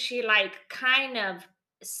think she like kind of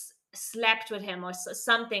slept with him or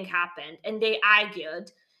something happened and they argued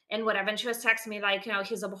and whatever. And she was texting me like, you know,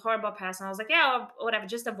 he's a horrible person. I was like, yeah, whatever,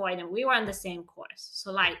 just avoid him. We were on the same course.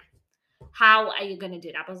 So like, how are you going to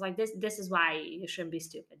do that? I was like, this is why you shouldn't be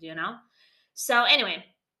stupid, you know? So anyway,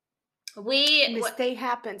 mistake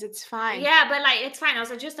happens. It's fine. Yeah, but like, it's fine. I was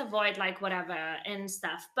like, just avoid like whatever and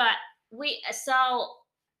stuff. But I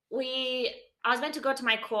was meant to go to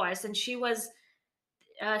my course and she waited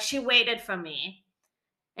for me.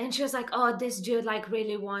 And she was like, oh, this dude like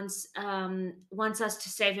really wants us to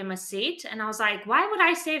save him a seat. And I was like, why would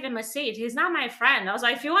I save him a seat? He's not my friend. I was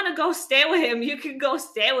like, if you want to go stay with him, you can go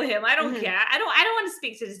stay with him. I don't care. I don't want to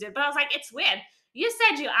speak to this dude. But I was like, it's weird. You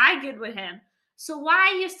said you argued with him. So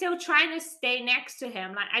why are you still trying to stay next to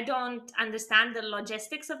him? Like, I don't understand the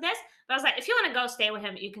logistics of this. But I was like, if you want to go stay with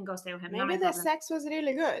him, you can go stay with him. Maybe the sex was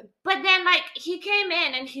really good. But then, like, he came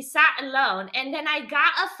in and he sat alone. And then I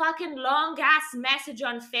got a fucking long-ass message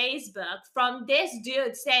on Facebook from this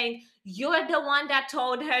dude saying, you're the one that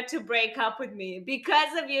told her to break up with me.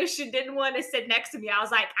 Because of you, she didn't want to sit next to me. I was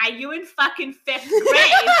like, are you in fucking 5th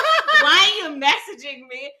grade? Why are you messaging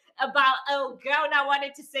me about a girl not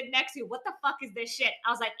wanting to sit next to you? What the fuck is this shit?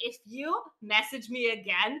 I was like, if you message me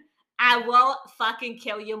again, I will fucking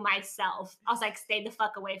kill you myself. I was like, stay the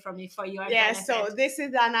fuck away from me for your benefit. So this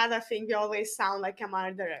is another thing. You always sound like a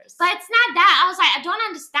murderer. But it's not that. I was like, I don't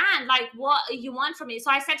understand, like, what you want from me. So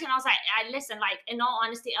I said to him, I was like, listen, like, in all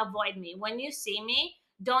honesty, avoid me. When you see me,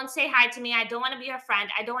 don't say hi to me. I don't want to be your friend.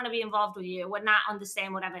 I don't want to be involved with you. We're not on the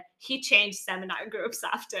same whatever. He changed seminar groups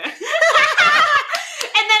after. And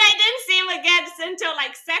then I didn't see him again until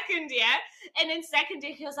like second year. And in second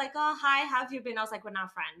year, he was like, oh, hi, how have you been? I was like, we're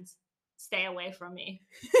not friends. Stay away from me.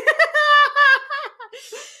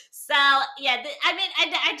 So yeah,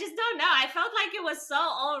 I just don't know. I felt like it was so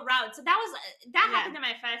all around. So that happened in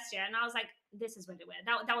my first year, and I was like, this is really weird.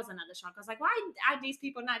 That was another shock. I was like, why are these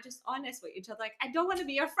people not just honest with each other? Like, I don't want to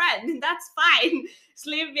be your friend. That's fine. Just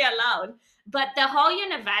leave me alone. But the whole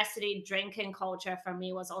university drinking culture for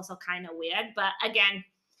me was also kind of weird. But again,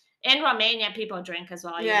 in Romania, people drink as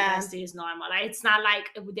well. University is normal. Like, it's not like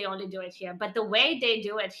they only do it here. But the way they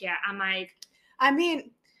do it here, I'm like, I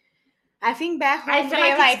mean, I think back home, I feel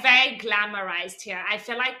like it's very glamorized here. I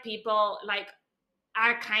feel like people like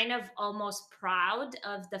are kind of almost proud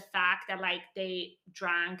of the fact that like they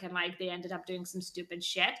drank and like they ended up doing some stupid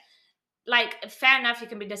shit. Like, fair enough, you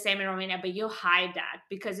can be the same in Romania, but you hide that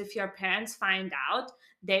because if your parents find out,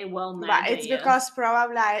 they will murder but it's you. because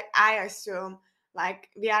probably I assume, like,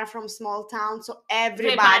 we are from small town, so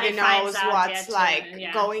everybody knows what's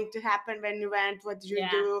going to happen when you went, what did you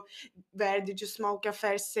do, where did you smoke your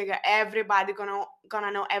first cigarette. Everybody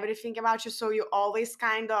gonna know everything about you, so you always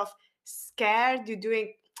kind of scared. You're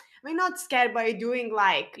doing, I mean, not scared, but you're doing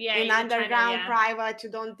like in underground private.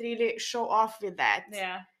 You don't really show off with that.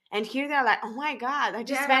 And here they're like, oh my God, I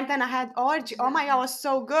just went and I had orgy. Oh my God, it was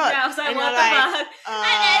so good. Yeah, I was like, and what the fuck?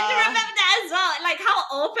 I remember that as well. Like how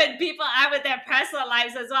open people are with their personal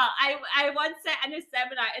lives as well. I once sat in a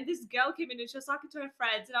seminar and this girl came in and she was talking to her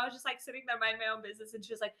friends and I was just like sitting there minding my own business and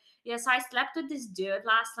she was like, yeah, so I slept with this dude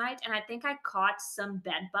last night and I think I caught some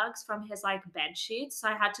bed bugs from his like bed sheets. So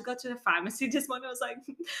I had to go to the pharmacy this morning. I was like,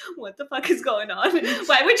 what the fuck is going on?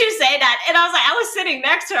 Why would you say that? And I was like, I was sitting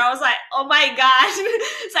next to her. I was like, oh my God.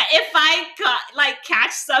 So if I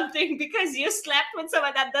catch something because you slept with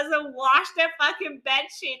someone that doesn't wash their fucking bed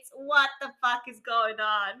sheets, what the fuck is going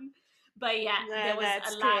on? But there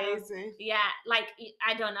was a lot crazy. Like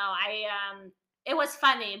I don't know. It was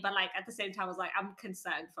funny, but like at the same time, I was like, I'm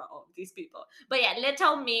concerned for all of these people. But yeah,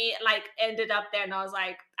 little me like ended up there, and I was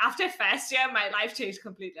like, after first year, my life changed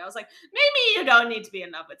completely. I was like, maybe you don't need to be in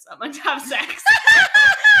love with someone to have sex.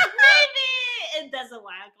 Maybe it doesn't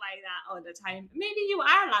work like that all the time. Maybe you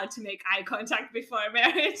are allowed to make eye contact before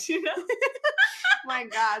marriage, you know? My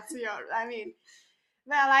God, so I mean,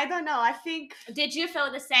 well, I don't know. I think. Did you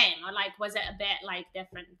feel the same, or like was it a bit like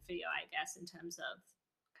different for you? I guess in terms of.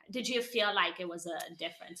 Did you feel like it was a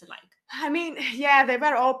difference? Like, I mean, yeah, they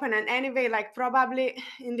were open, and anyway, like probably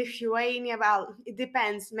in Lithuania, well, it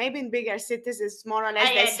depends. Maybe in bigger cities, it's more or less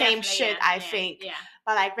the same shit. I think. Yeah.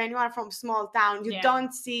 But like when you are from small town, you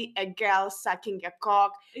don't see a girl sucking a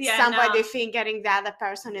cock, somebody fingering the other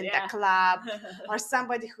person in the club, or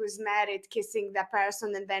somebody who's married kissing the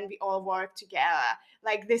person, and then we all work together.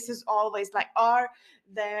 Like this is always like, or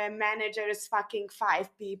the manager is fucking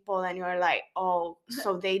 5 people, and you're like, oh,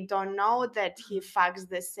 so they don't know that he fucks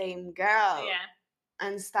the same girl.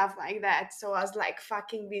 And stuff like that. So it was like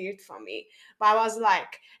fucking weird for me. But I was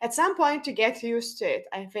like, at some point you get used to it,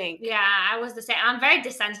 I think. Yeah, I was the same. I'm very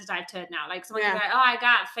desensitized to it now. Like someone's like, oh, I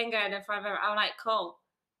got fingered in front of her. I'm like, cool.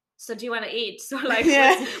 So do you want to eat? So like, what's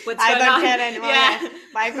going on? I don't care anymore.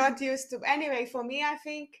 But I got used to. Anyway, for me, I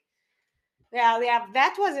think, yeah,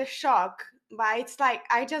 that was a shock. But it's like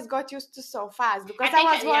I just got used to so fast because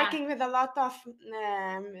I was working with a lot of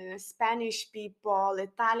Spanish people,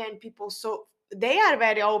 Italian people. So they are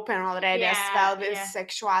very open already as well with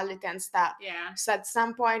sexuality and stuff. So at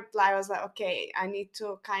some point I was like, okay, I need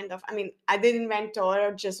to kind of, I mean, I didn't went to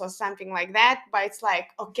orgies or something like that, but it's like,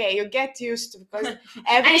 okay, you get used to, because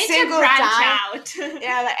every single time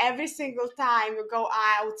like every single time you go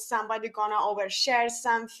out, somebody gonna overshare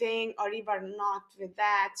something or even not with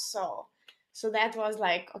that. So that was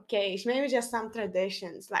like, okay, maybe just some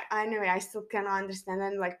traditions. Like, anyway, I still cannot understand.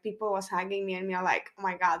 And like people was hugging me and me are like, oh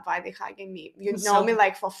my God, why they hugging me? You know me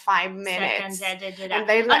like for 5 minutes. Seconds, and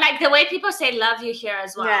they like the way people say love you here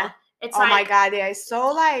as well. Yeah. It's oh my God, yeah, it's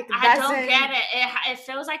so like, I don't get it. It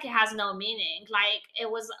feels like it has no meaning. Like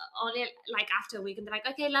it was only like after a week and they're like,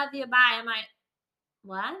 okay, love you, bye. I'm like,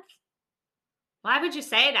 what? Why would you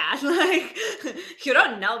say that? Like, you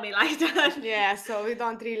don't know me like that. Yeah, so we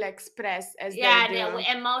don't really express as Yeah, they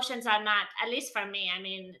do. emotions are not, at least for me, I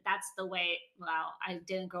mean, that's the way, well, I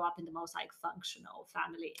didn't grow up in the most like functional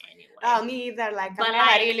family anyway. Oh, me either. Like, I've But never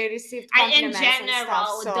like, really received in compliments and stuff.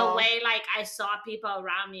 general, the So way like I saw people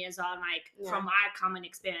around me is all like, Yeah. from our common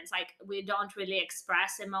experience, like we don't really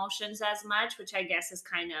express emotions as much, which I guess is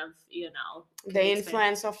kind of, you know, the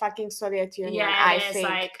influence of fucking Soviet Union, yeah, I it is think.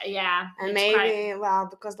 like, yeah, And it's maybe, well,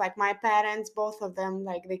 because like my parents, both of them,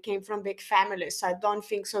 like they came from big families, so I don't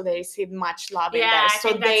think so they received much love in Yeah, there. I So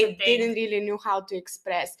think that's a they thing. didn't really know how to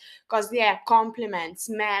express. Because yeah, compliments,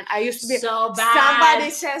 man. I used to be so bad.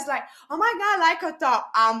 somebody says like, "Oh my god, I like a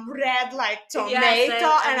top." I'm red like tomato,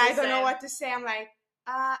 Yes, and I'm I the don't know same. what to say. I'm like,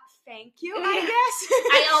 thank you, I Yeah. guess.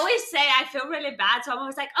 I always say I feel really bad, so I'm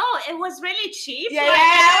always like, "Oh, it was really cheap." Yeah, like, yeah,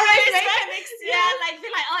 I I always always make say- an excuse. Yeah, like be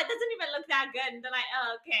like, "Oh, it doesn't even look that good," and they're like,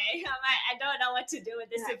 "Oh, okay." I'm like, I don't know what to do with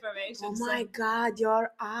this Yeah. information. Oh so- my god,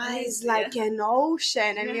 your eyes Yeah. like an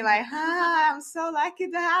ocean, and we're like, I'm so lucky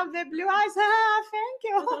to have the blue eyes. Thank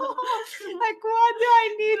you. Like, what do I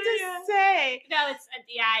need to say? No, it's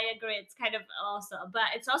yeah, I agree. It's kind of also, but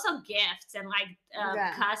it's also gifts and like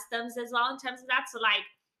Yeah. customs as well in terms of that. So like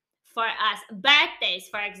for us, birthdays,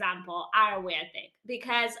 for example, are a weird thing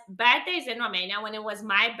because birthdays in Romania, when it was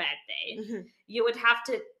my birthday, Mhm. you would have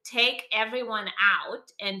to take everyone out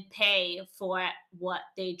and pay for what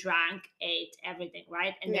they drank, ate, everything,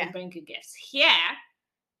 right? And Yeah. then bring you gifts. Here,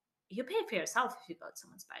 you pay for yourself if you go to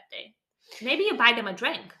someone's birthday. Maybe you buy them a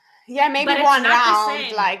drink. Yeah, maybe But it's one not the round,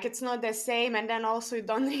 same. like it's not the same, and then also you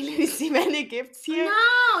don't really receive any gifts here.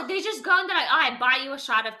 No, they just go and they're like, "Oh, I buy you a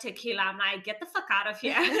shot of tequila." I'm like, "Get the fuck out of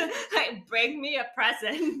here! Like, bring me a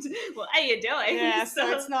present." What are you doing? Yeah,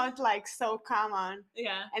 so it's not like so common.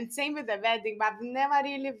 Yeah. And same with the wedding, but I've never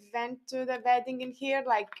really went to the wedding in here,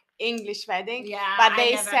 like English wedding. Yeah, But I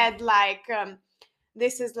they never- said like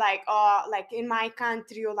this is like, oh, like in my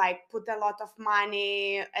country you like put a lot of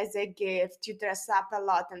money as a gift, you dress up a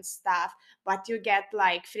lot and stuff, but you get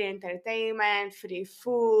like free entertainment, free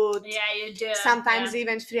food, Yeah, you do. sometimes yeah.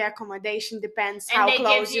 even free accommodation, depends And how they give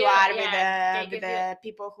close you you- are yeah, they with give the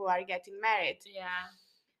people who are getting married. Yeah.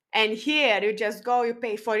 And here you just go, you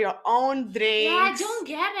pay for your own drinks. Yeah, I don't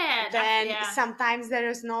get it. Then Yeah. sometimes there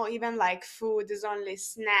is no even like food, there's only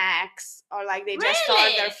snacks, or like they just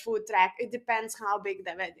Really? order food track. It depends how big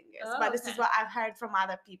the wedding is. Oh, but this is okay. what I've heard from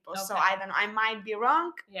other people. So Okay. I don't know. I might be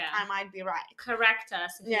wrong. Yeah. I might be right. Correct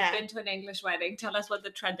us if Yeah. you've been to an English wedding. Tell us what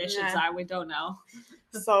the traditions Yeah. are. We don't know.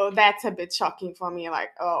 So that's a bit shocking for me. Like,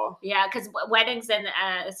 oh. Yeah, because weddings in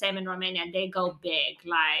same in Romania, they go big.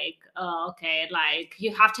 Like, oh, okay, like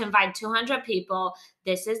you have to invite 200 people.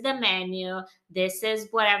 This is the menu. This is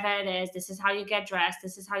whatever it is. This is how you get dressed.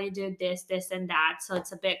 This is how you do this, this, and that. So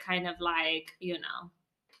it's a bit kind of like, you know.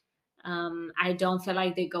 I don't feel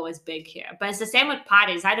like they go as big here, but it's the same with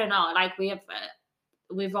parties. I don't know. Like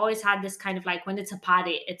we've always had this kind of like when it's a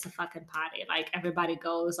party, it's a fucking party. Like everybody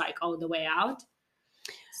goes like all the way out.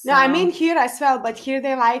 No, I mean here as well, but here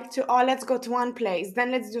they like to, oh, let's go to one place, then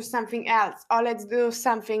let's do something else, oh, let's do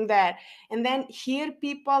something there. And then here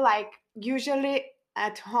people like usually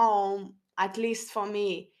at home, at least for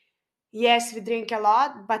me, yes, we drink a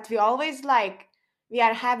lot, but we always like, we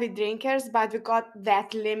are heavy drinkers, but we got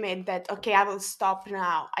that limit that, okay, I will stop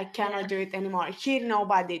now. I cannot do it anymore. Here,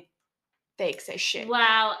 nobody takes a shit.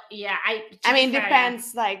 Well, yeah, I mean, fair,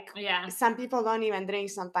 depends. Like, yeah. some people don't even drink.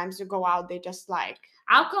 Sometimes you go out, they just like.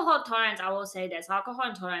 Alcohol tolerance, I will say this. Alcohol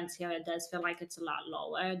intolerance here, it does feel like it's a lot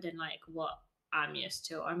lower than like what I'm used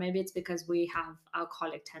to. Or maybe it's because we have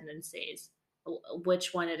alcoholic tendencies.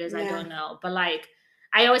 Which one it is, I don't know. But like,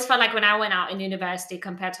 I always felt like when I went out in university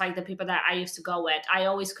compared to like the people that I used to go with, I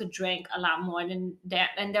always could drink a lot more than there.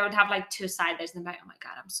 And they would have like 2 ciders and they're like, oh my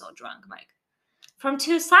God, I'm so drunk. I'm like, from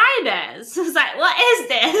 2 ciders. I was like, what is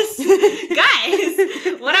this?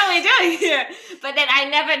 Guys, what are we doing here? But then I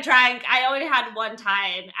never drank. I only had one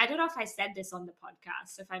time. I don't know if I said this on the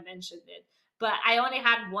podcast, if I mentioned it, but I only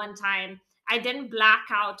had one time. I didn't black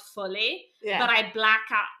out fully, but I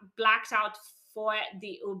blacked out for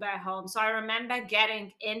the Uber home. So I remember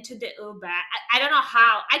getting into the Uber. I don't know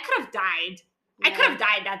how. I could have died. I could have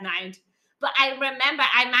died that night. But I remember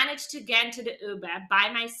I managed to get into the Uber by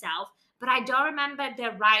myself. But I don't remember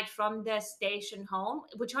the ride from the station home,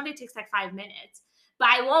 which only takes like 5 minutes. But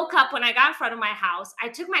I woke up when I got in front of my house. I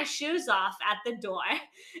took my shoes off at the door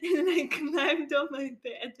and I climbed on my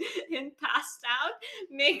bed and passed out,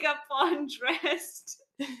 makeup on, dressed.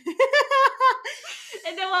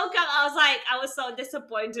 And then woke up. I was so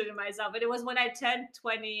disappointed in myself. And it was when I turned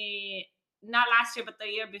 20, not last year, but the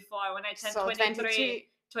year before, when I turned 23.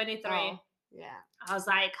 23. Yeah. I was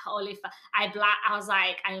like, holy fuck. I was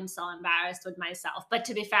like, I am so embarrassed with myself. But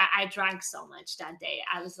to be fair, I drank so much that day.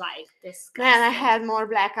 I was like, disgusting. Man, I had more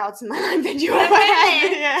blackouts in my life than you Yeah, ever had.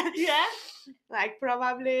 really? Yeah. Yeah. Like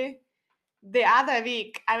probably the other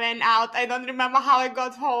week I went out. I don't remember how I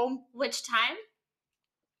got home. Which time?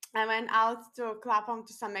 I went out to Clapham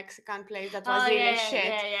to some Mexican place that was Oh, really yeah, shit.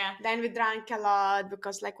 yeah. Then we drank a lot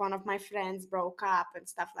because like one of my friends broke up and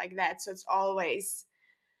stuff like that. So it's always.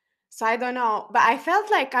 So I don't know, but I felt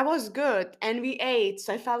like I was good and we ate,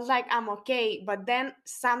 so I felt like I'm okay. But then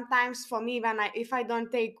sometimes for me, if I don't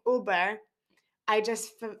take Uber, I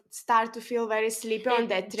just start to feel very sleepy on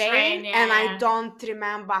the train, yeah, and I yeah. don't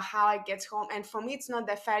remember how I get home. And for me, it's not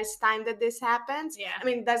the first time that this happens. Yeah. I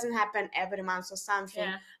mean, it doesn't happen every month or something.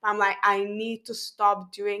 Yeah. I'm like, I need to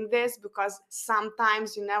stop doing this because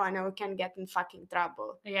sometimes, I know we can get in fucking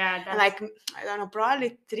trouble. Yeah, And like, I don't know,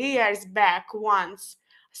 probably 3 years back once.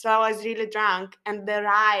 So I was really drunk, and the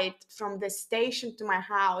ride from the station to my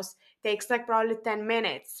house takes like probably 10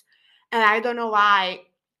 minutes. And I don't know why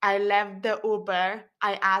I left the Uber.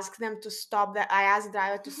 I asked I asked the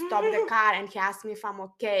driver to stop the car, and he asked me if I'm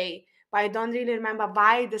okay. But I don't really remember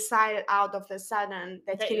why he decided out of the sudden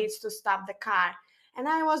that he needs to stop the car. And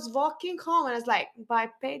I was walking home and I was like, but I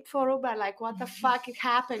paid for Uber. Like, what the fuck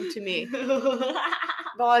happened to me?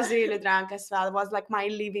 But I was really drunk as well. It was like my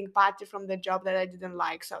leaving party from the job that I didn't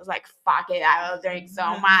like. So I was like, fuck it, I will drink so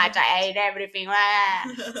much. I ate everything.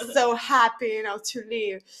 So happy, to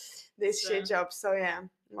leave this shit job. So yeah,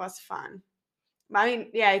 it was fun. But I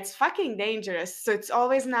mean, yeah, it's fucking dangerous. So it's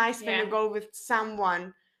always nice when you go with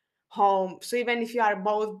someone home. So even if you are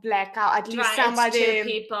both blackout, at least somebody. It's 2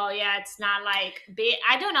 people. Yeah, it's not like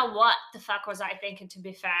I don't know what the fuck was I thinking. To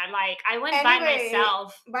be fair, like I went by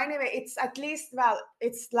myself. But anyway, it's at least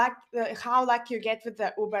it's like how lucky you get with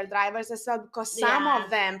the Uber drivers as well, because some of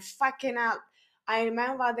them fucking out. I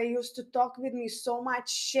remember they used to talk with me so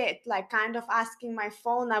much shit, like kind of asking my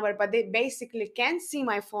phone number, but they basically can't see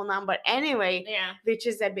my phone number anyway, which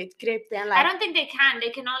is a bit creepy. And like, I don't think they can. They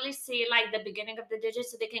can only see like the beginning of the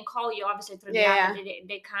digits, so they can call you obviously through the app, but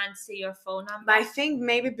they can't see your phone number. But I think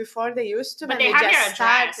maybe before they used to, but they have just your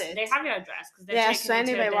address. started. They have your address because they're so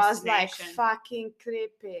anyway, it was like fucking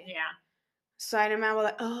creepy. Yeah. So I remember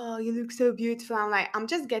like, oh, you look so beautiful. I'm like, I'm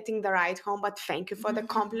just getting the ride home, but thank you for the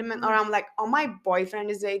compliment. Or I'm like, oh, my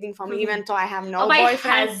boyfriend is waiting for me, even though I have no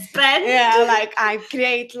boyfriend. My husband. Yeah, like I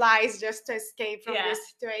create lies just to escape from this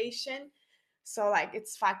situation. So like,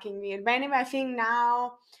 it's fucking weird. But anyway, I think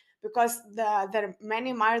now, because there are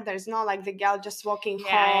many murders, not like the girl just walking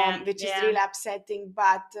home, which is really upsetting.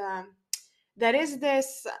 But there is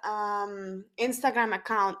this Instagram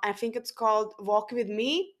account, I think it's called Walk With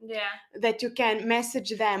Me, that you can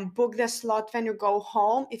message them, book the slot when you go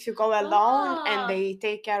home if you go alone, and they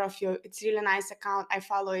take care of you. It's really nice account. I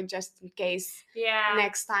follow it just in case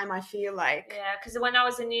next time I feel like. Yeah, because when I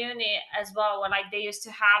was in uni as well, where like they used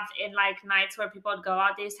to have in like nights where people would go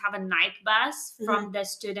out, they used to have a night bus from the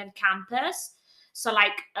student campus. So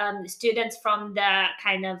like students from the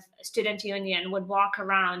kind of student union would walk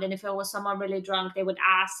around, and if it was someone really drunk, they would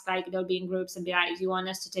ask, like they'll be in groups and be like, do you want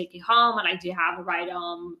us to take you home, or like do you have a ride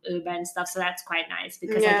home, Uber and stuff? So that's quite nice,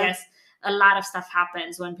 because I guess a lot of stuff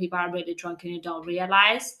happens when people are really drunk and you don't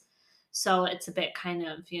realize. So it's a bit kind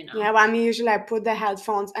of, Yeah, but I mean, usually I put the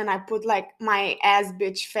headphones and I put like my ass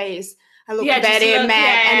bitch face. I look very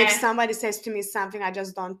mad, and if somebody says to me something, I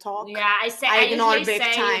just don't talk. Yeah, I ignore big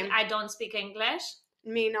time. I don't speak English.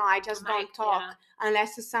 Me, no, I just don't talk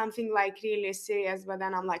unless it's something like really serious. But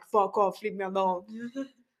then I'm like, fuck off, leave me alone.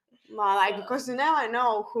 Well, like because you never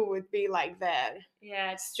know who would be like there.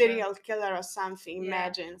 Yeah, it's serial killer or something.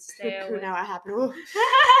 Imagine could never happen. Ooh.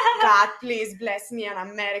 God, God, please bless me in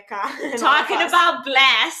America. Talking about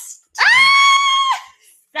blessed.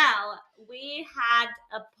 So we had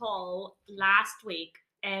a poll last week,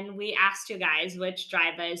 and we asked you guys which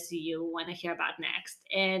drivers you want to hear about next,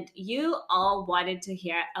 and you all wanted to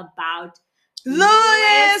hear about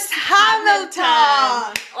Lewis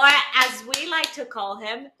Hamilton, or as we like to call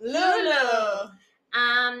him, Lulu.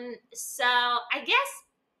 So I guess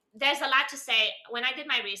there's a lot to say. When I did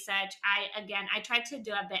my research, I tried to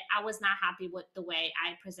do a bit. I was not happy with the way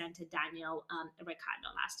I presented Daniel Ricciardo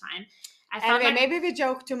last time. Anyway, maybe we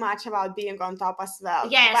joke too much about being on top as well.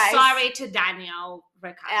 Yeah, sorry to Daniel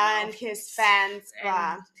Ricciardo and his fans.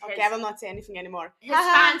 I will not say anything anymore. His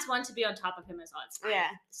fans want to be on top of him as well. It's fine. Yeah.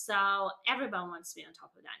 So everyone wants to be on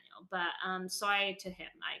top of Daniel, but sorry to him,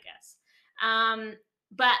 I guess.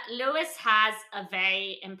 But Lewis has a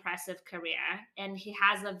very impressive career, and he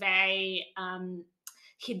has a very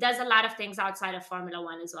he does a lot of things outside of Formula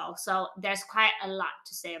One as well. So there's quite a lot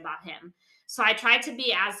to say about him. So I try to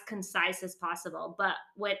be as concise as possible. But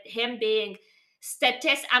with him being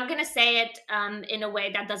I'm going to say it in a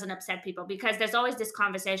way that doesn't upset people, because there's always this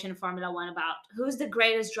conversation in Formula One about who's the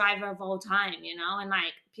greatest driver of all time, and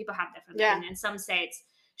like people have different opinions. Some say it's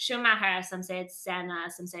Schumacher, some say it's Senna,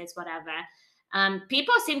 some say it's whatever.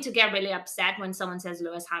 People seem to get really upset when someone says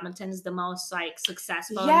Lewis Hamilton is the most like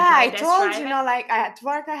successful. Yeah, I and told driver. you, like at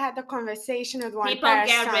work I had a conversation with one people person.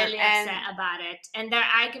 Get really upset about it, and their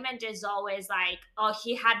argument is always like, oh,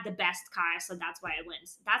 he had the best car, so that's why it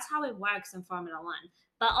wins. That's how it works in Formula One.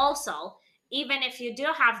 But also, even if you do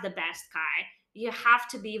have the best car, you have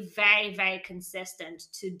to be very, very consistent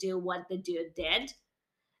to do what the dude did.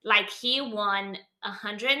 Like, he won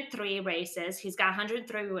 103 races. He's got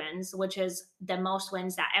 103 wins, which is the most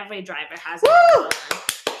wins that every driver has. Woo!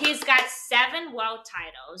 He's got 7 world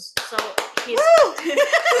titles. So he's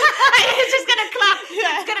he's just gonna clap.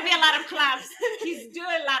 It's gonna be a lot of claps. He's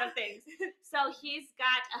doing a lot of things. So he's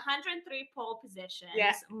got 103 pole positions.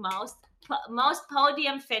 Yeah. Most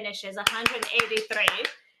podium finishes, 183.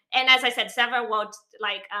 And as I said, several world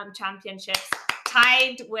championships,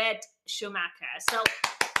 tied with Schumacher. So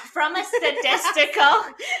from a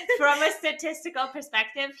statistical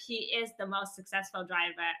perspective, he is the most successful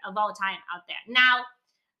driver of all time out there. Now,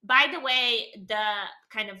 by the way, the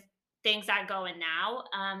kind of things are going now,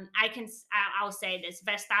 I'll say this: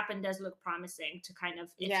 Verstappen does look promising to kind of,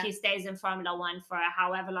 if he stays in Formula One for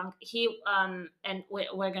however long and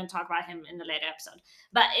we're going to talk about him in a later episode.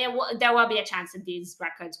 But there will be a chance that these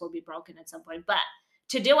records will be broken at some point. But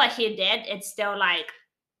to do what he did, it's still like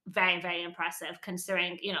very, very impressive,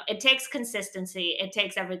 considering, it takes consistency, it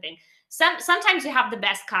takes everything. Sometimes you have the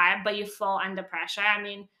best car, but you fall under pressure. I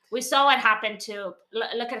mean, we saw what happened to,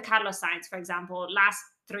 look at Carlos Sainz, for example. Last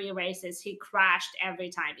 3 races, he crashed every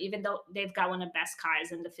time, even though they've got one of the best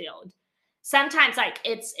cars in the field. Sometimes, like,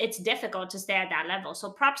 it's difficult to stay at that level. So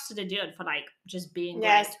props to the dude for, like, just being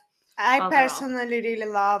great. I personally really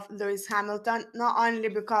love Lewis Hamilton, not only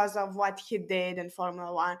because of what he did in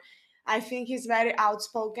Formula One. I think he's a very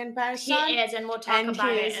outspoken person. He is, and we'll talk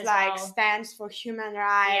about it as well. He stands for human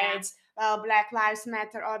rights. Well, Black Lives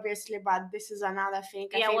Matter, obviously, but this is another thing.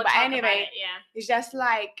 We'll but talk anyway, about it, it's just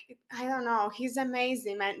like, I don't know, he's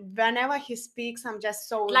amazing, and whenever he speaks, I'm just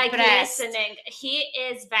so like impressed. Listening. He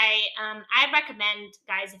is very. I recommend,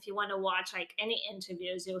 guys, if you want to watch like any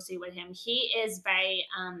interviews, you'll see with him. He is very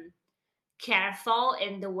careful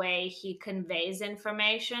in the way he conveys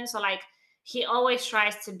information. So like, he always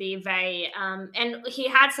tries to be very and he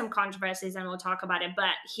had some controversies, and we'll talk about it,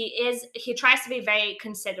 but he tries to be very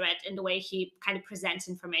considerate in the way he kind of presents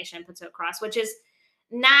information and puts it across, which is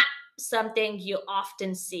not something you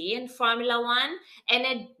often see in Formula One. And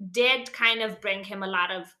it did kind of bring him a lot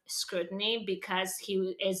of scrutiny, because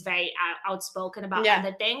he is very outspoken about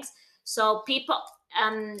other things. So people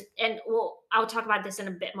and I'll talk about this in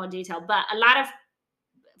a bit more detail, but a lot of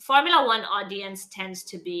Formula One audience tends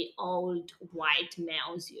to be old white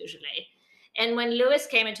males usually. And when Lewis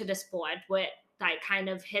came into the sport with like kind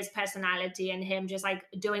of his personality and him just like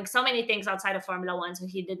doing so many things outside of Formula One, so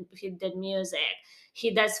he did music, he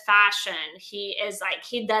does fashion, he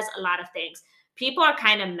does a lot of things. People are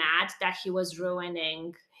kind of mad that he was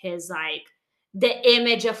ruining his like the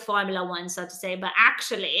image of Formula One, so to say. But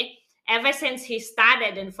actually, ever since he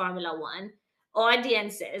started in Formula One,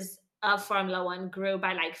 audiences of Formula One grew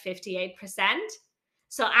by like 58%.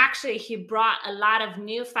 So actually, he brought a lot of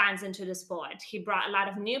new fans into the sport. He brought a lot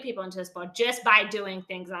of new people into the sport just by doing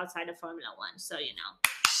things outside of Formula One. So,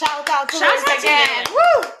 shout out to Lewis again.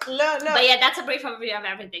 Woo! Look. But yeah, that's a brief overview of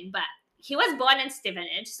everything. But he was born in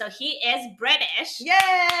Stevenage, so he is British. Yay!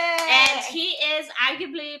 And he is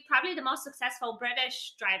arguably probably the most successful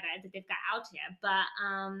British driver that they've got out here. But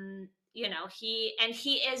he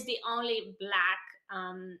is the only Black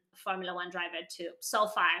Formula One driver so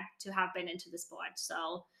far to have been into the sport.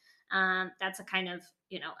 So that's a kind of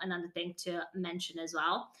another thing to mention as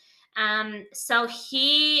well. So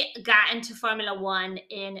he got into Formula One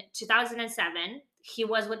in 2007. He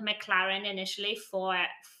was with McLaren initially for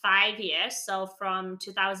 5 years, so from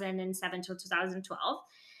 2007 to 2012.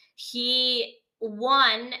 He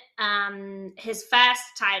won his first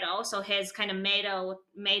title, so his kind of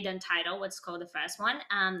maiden title, what's called the first one,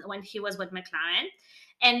 when he was with McLaren.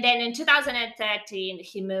 And then in 2013,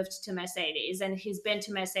 he moved to Mercedes, and he's been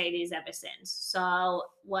to Mercedes ever since. So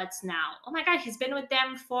what's now? Oh my God, he's been with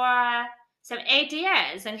them for 8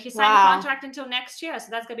 years, and he signed a contract until next year.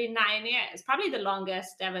 So that's going to be 9 years. Probably the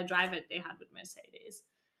longest ever driver they had with Mercedes.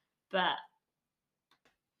 But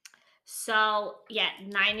So,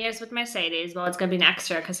 9 years with Mercedes. Well, it's going to be next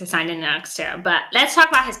year because he signed in next year. But let's talk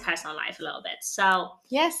about his personal life a little bit. So,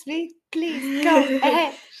 Yes, please go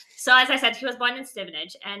ahead. So, as I said, he was born in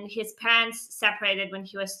Stevenage, and his parents separated when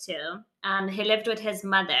he was 2. He lived with his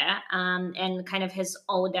mother and kind of his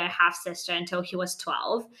older half sister until he was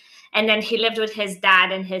 12. And then he lived with his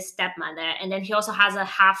dad and his stepmother. And then he also has a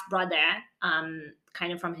half brother,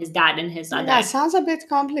 kind of from his dad and his other. That sounds a bit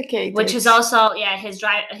complicated. Which is also, his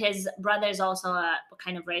brother is also a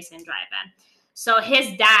kind of racing driver. So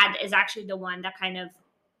his dad is actually the one that kind of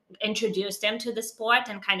introduced him to the sport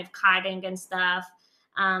and kind of karting and stuff.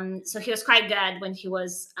 So he was quite good when he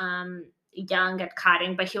was young at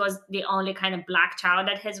karting, but he was the only kind of black child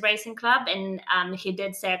at his racing club. And he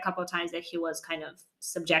did say a couple of times that he was kind of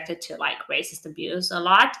subjected to like racist abuse a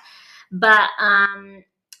lot. But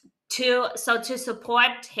to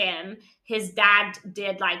support him, his dad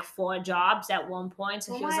did like 4 jobs at one point.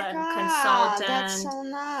 So he was a consultant. That's so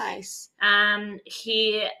nice.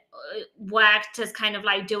 He worked as kind of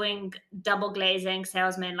like doing double glazing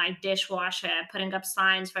salesman, like dishwasher, putting up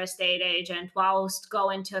signs for a state agent, whilst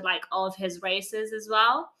going to like all of his races as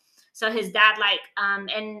well. So his dad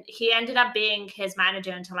and he ended up being his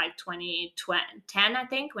manager until like 2010, I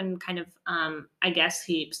think, when kind of I guess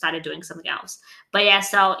he started doing something else. But yeah,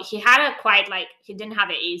 so he had he didn't have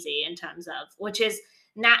it easy in terms of, which is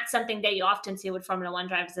not something that you often see with Formula One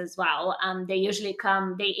drivers as well. They usually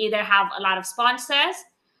they either have a lot of sponsors.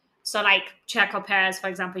 So like Checo Perez, for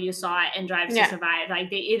example, you saw it in Drive to Survive. Like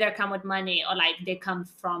they either come with money or like they come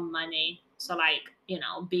from money. So like,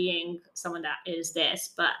 being someone that is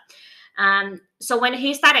this. But so when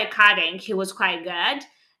he started karting, he was quite good.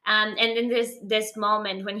 And in this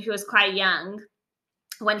moment when he was quite young,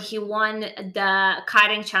 when he won the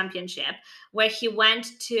karting championship, where he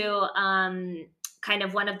went to kind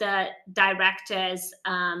of one of the directors,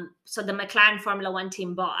 so the McLaren Formula One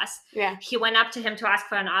team boss, he went up to him to ask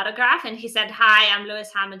for an autograph, and he said, "Hi, I'm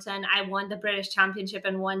Lewis Hamilton. I won the British Championship,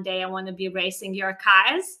 and one day I want to be racing your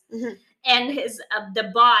cars." Mm-hmm. And his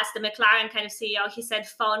the boss, the McLaren kind of CEO, he said,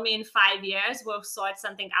 "Phone me in 5 years. We'll sort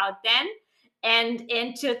something out then." And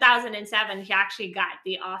in 2007, he actually got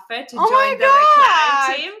the offer to join the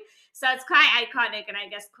McLaren team. So it's quite iconic and I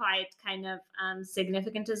guess quite kind of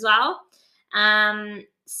significant as well.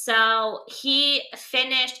 So he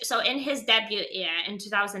finished, so in his debut year in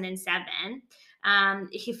 2007,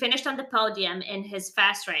 he finished on the podium in his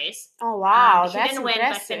first race. Oh, wow. He didn't win,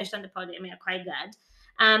 but finished on the podium. Yeah, quite good.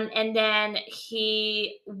 And then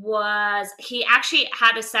he actually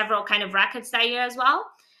had several kind of records that year as well.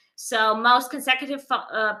 So most consecutive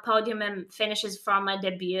podium finishes from a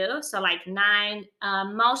debut. So like 9,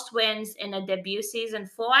 most wins in a debut season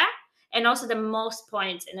 4, and also the most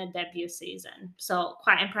points in a debut season. So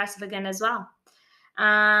quite impressive again as well.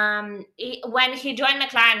 When he joined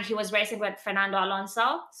McLaren, he was racing with Fernando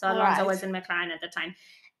Alonso. So Alonso was in McLaren at the time.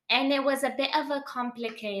 And it was a bit of a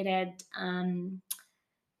complicated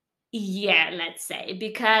year, let's say,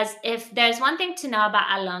 because if there's one thing to know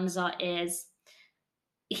about Alonso is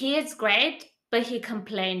he is great, but he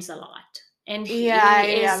complains a lot. And he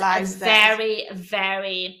is very,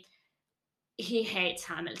 very, he hates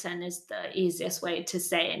Hamilton is the easiest way to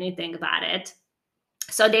say anything about it.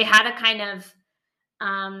 So they had a kind of,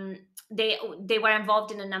 they were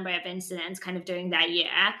involved in a number of incidents kind of during that year.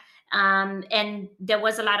 And there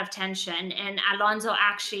was a lot of tension, and Alonso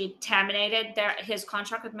actually terminated his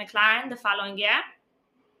contract with McLaren the following year.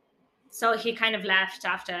 So he kind of left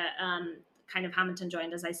after kind of Hamilton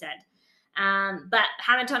joined, as I said. But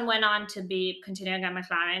Hamilton went on to be continuing at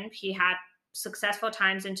McLaren. He had successful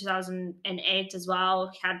times in 2008 as well.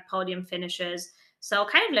 He had podium finishes. So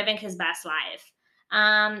kind of living his best life.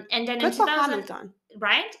 And then Good for Hamilton.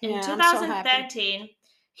 Right? In 2013,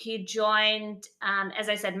 he joined, as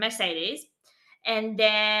I said, Mercedes. And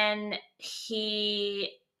then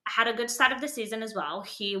he had a good start of the season as well.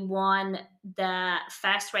 He won the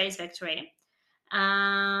first race victory,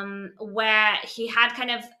 where he had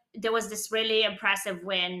there was this really impressive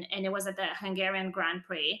win, and it was at the Hungarian Grand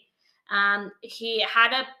Prix.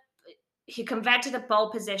 He converted the pole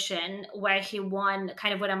position where he won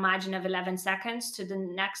kind of with a margin of 11 seconds to the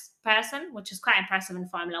next person, which is quite impressive in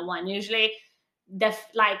Formula One. Usually the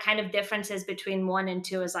kind of differences between 1 and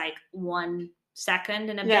 2 is like 1 second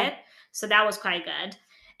and a bit. So that was quite good.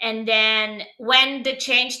 And then when the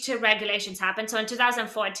change to regulations happened, so in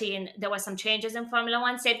 2014, there were some changes in Formula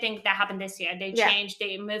One. Same thing that happened this year. They changed,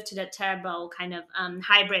 they moved to the turbo kind of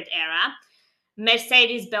hybrid era.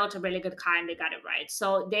 Mercedes built a really good car and they got it right.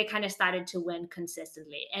 So they kind of started to win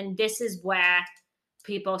consistently. And this is where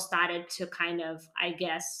people started to kind of, I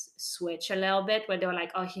guess, switch a little bit, where they were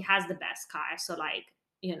like, oh, he has the best car, so like,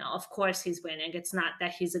 of course he's winning. It's not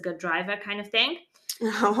that he's a good driver kind of thing.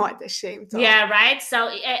 What a shame. Though. Yeah, right. So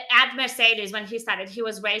at Mercedes, when he started, he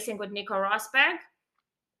was racing with Nico Rosberg,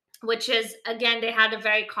 which is, again, they had a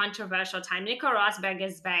very controversial time. Nico Rosberg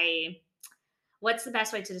is very, what's the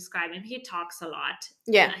best way to describe him? He talks a lot.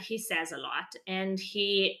 Yeah. He says a lot. And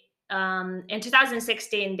he, in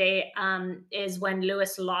 2016, they is when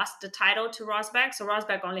Lewis lost the title to Rosberg. So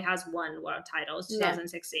Rosberg only has one world title,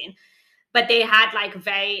 2016. But they had like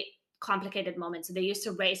very complicated moments. So they used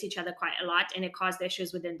to race each other quite a lot, and it caused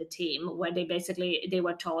issues within the team where they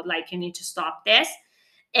were told, like, you need to stop this.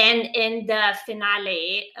 And in the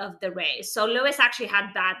finale of the race, so Lewis actually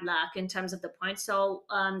had bad luck in terms of the points. So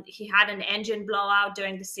he had an engine blowout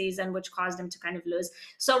during the season, which caused him to kind of lose.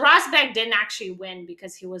 So Rosberg didn't actually win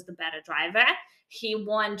because he was the better driver. He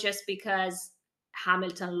won just because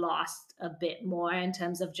Hamilton lost a bit more in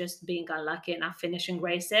terms of just being unlucky and not finishing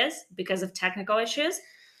races because of technical issues.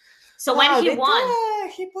 So when he won,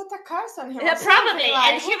 he put a curse on him. Yeah, probably,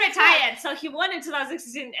 like, and he retired. So he won in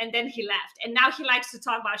 2016, and then he left. And now he likes to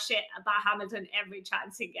talk about shit about Hamilton every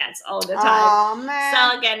chance he gets, all the time. Oh, man.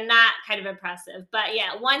 So again, not kind of impressive. But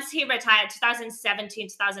yeah, once he retired, 2017,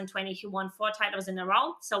 2020, he won 4 titles in a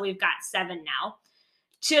row. So we've got 7 now.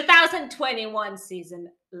 2021 season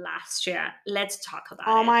last year. Let's talk about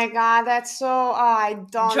it. Oh my God, that's so, I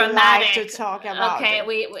don't dramatic. Like to talk about okay,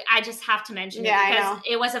 it. I just have to mention it because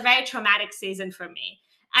it was a very traumatic season for me.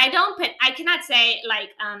 I cannot say like,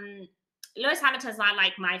 Lewis Hamilton's not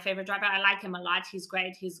like my favorite driver. I like him a lot. He's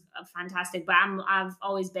great. He's fantastic. But I've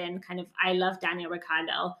always been kind of, I love Daniel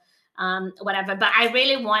Ricciardo. Whatever, but I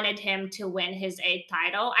really wanted him to win his 8th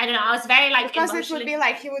title. I don't know, I was very like, because it would be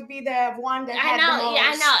like he would be the one that had the most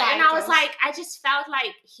I know, titles. And I was like, I just felt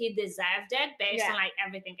like he deserved it based on like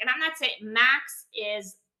everything. And I'm not saying Max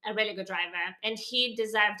is a really good driver and he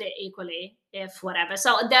deserved it equally, if whatever.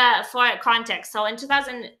 So for context, so in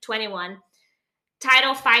 2021,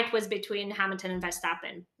 title fight was between Hamilton and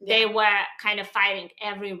Verstappen. They were kind of fighting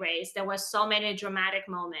every race. There were so many dramatic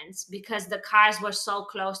moments because the cars were so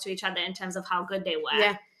close to each other in terms of how good they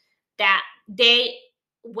were, that they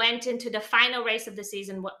went into the final race of the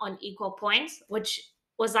season on equal points, which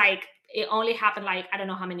was like, it only happened like, I don't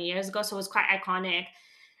know how many years ago. So it was quite iconic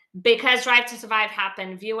because Drive to Survive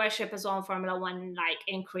happened. Viewership as well in Formula One like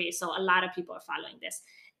increased. So a lot of people are following this.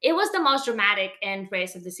 It was the most dramatic end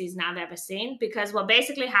race of the season I've ever seen because what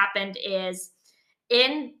basically happened is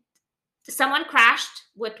someone crashed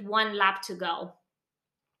with 1 lap to go.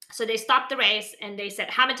 So they stopped the race and they said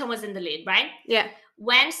Hamilton was in the lead, right? Yeah.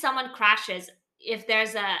 When someone crashes, if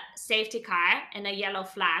there's a safety car and a yellow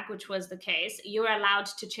flag, which was the case, you're allowed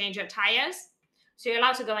to change your tires. So you're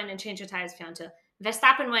allowed to go in and change your tires if you want to.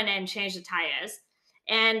 Verstappen went in and changed the tires.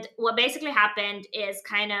 And what basically happened is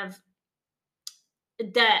kind of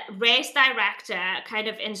the race director kind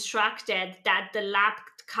of instructed that the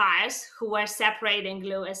lapped cars who were separating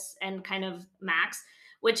Lewis and kind of Max,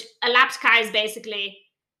 which a lapped car is basically,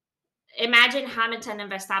 imagine Hamilton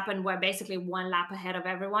and Verstappen were basically 1 lap ahead of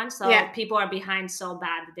everyone. So people are behind so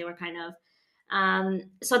bad that they were kind of,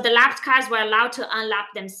 so the lapped cars were allowed to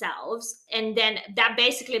unlap themselves. And then that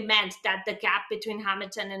basically meant that the gap between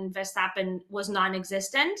Hamilton and Verstappen was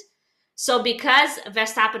non-existent. So because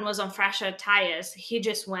Verstappen was on fresher tires, he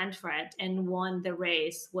just went for it and won the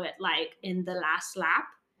race with like in the last lap.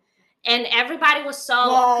 And everybody was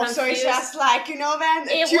so confused. So it's just like, when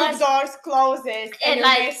the tube doors closes and you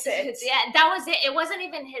like, miss it. Yeah, that was it. It wasn't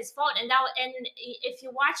even his fault. And if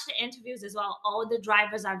you watch the interviews as well, all the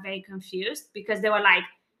drivers are very confused because they were like,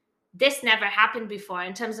 this never happened before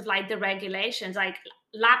in terms of like the regulations. Like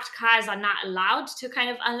lapped cars are not allowed to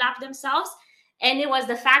kind of unlap themselves. And it was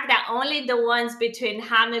the fact that only the ones between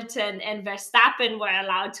Hamilton and Verstappen were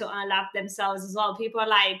allowed to unlap themselves as well. People are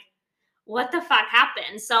like, what the fuck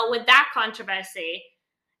happened? So with that controversy,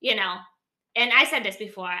 and I said this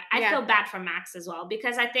before, I feel bad for Max as well,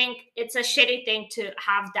 because I think it's a shitty thing to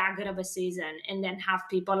have that good of a season and then have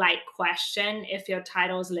people like question if your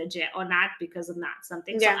title is legit or not because of not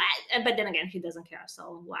something. Yeah. So but then again, he doesn't care.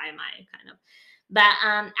 So why am I kind of... But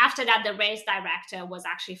after that, the race director was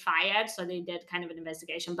actually fired. So they did kind of an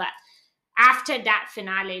investigation. But after that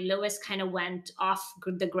finale, Lewis kind of went off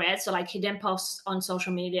the grid. So like he didn't post on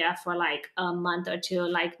social media for like a month or two.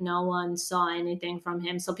 Like no one saw anything from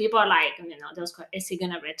him. So people are like, is he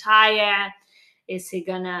going to retire? Is he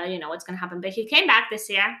going to, what's going to happen? But he came back this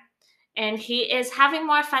year and he is having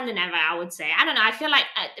more fun than ever, I would say. I don't know. I feel like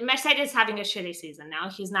Mercedes is having a shitty season now.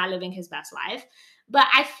 He's not living his best life. But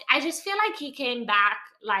I just feel like he came back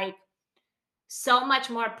like so much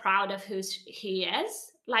more proud of who he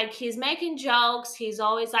is. Like, he's making jokes. He's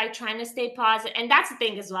always like trying to stay positive. And that's the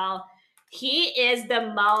thing as well. He is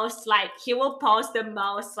the most, like, he will post the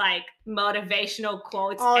most like motivational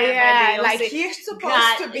quotes Oh ever. yeah, You'll like see. he's supposed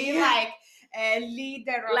God, to be yeah. like a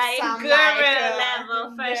leader of Like some guru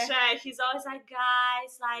level for yeah. sure. He's always like,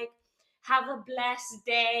 guys, like, have a blessed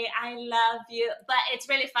day. I love you. But it's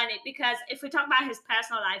really funny because if we talk about his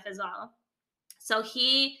personal life as well, so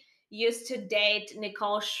he used to date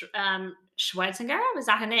Nicole Schwarzenegger, was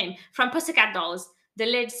that her name? From Pussycat Dolls, the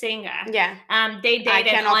lead singer. Yeah. They I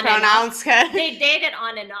dated cannot on and pronounce off. her. They dated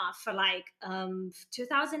on and off for like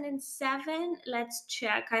 2007. Let's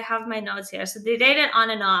check. I have my notes here. So they dated on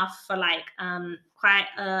and off for like quite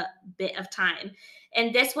a bit of time.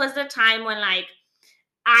 And this was the time when, like,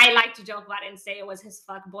 I like to joke about it and say it was his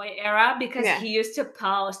fuckboy era, because Yeah. he used to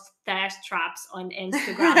post thirst traps on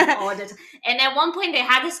Instagram all the time. And at one point they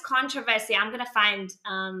had this controversy. I'm gonna find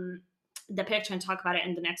the picture and talk about it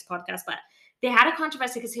in the next podcast. But they had a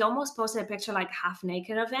controversy because he almost posted a picture like half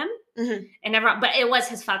naked of him, and everyone, but it was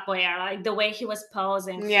his fuckboy era. Like the way he was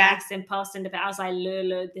posing, flexing, posting the. I was like,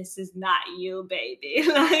 Lulu, this is not you, baby.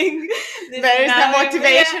 Like, there is the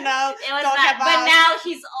motivational. It was not, but now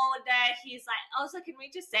he's older. He's like, also, can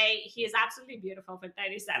we just say he is absolutely beautiful for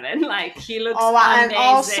 37? Like, he looks amazing. And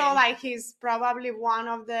also, like, he's probably one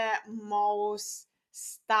of the most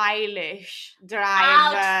stylish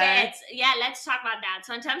drivers. Outfits. Yeah, let's talk about that.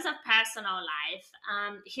 So in terms of personal life,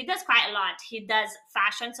 he does quite a lot. He does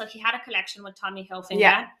fashion. So he had a collection with Tommy Hilfiger.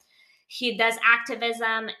 Yeah. He does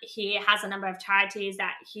activism. He has a number of charities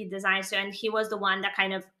that he designs, and he was the one that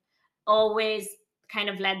kind of always kind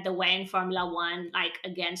of led the way in Formula One, like,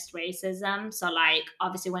 against racism. So, like,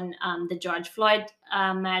 obviously when the George Floyd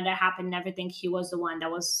murder happened and everything, he was the one that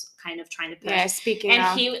was kind of trying to push. Yeah, speaking and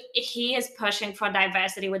of. he is pushing for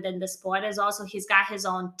diversity within the sport as also. He's got his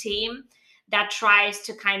own team that tries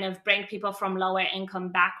to kind of bring people from lower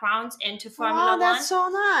income backgrounds into Formula One. That's so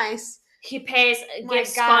nice. He gives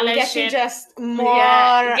scholarships. Getting just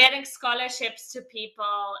more. Getting scholarships to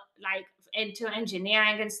people like into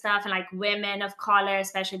engineering and stuff, and like women of color,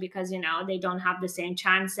 especially because, you know, they don't have the same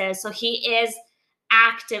chances. So he is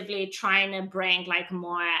actively trying to bring like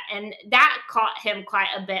more, and that caught him quite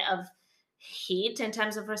a bit of heat in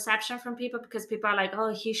terms of reception from people, because people are like,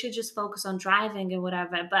 oh, he should just focus on driving and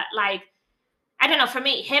whatever. But like, I don't know, for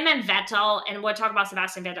me, him and Vettel, and we'll talk about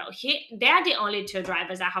Sebastian Vettel, they're the only two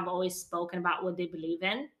drivers that have always spoken about what they believe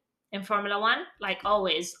in Formula One. Like,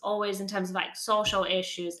 always in terms of like social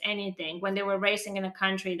issues, anything. When they were racing in a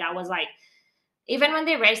country that was like, even when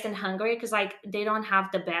they raced in Hungary, because like they don't have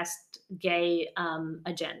the best gay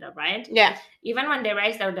agenda, right? Yeah. Even when they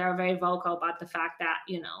raced there, they're very vocal about the fact that,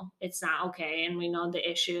 you know, it's not okay, and we know the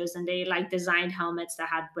issues. And they like designed helmets that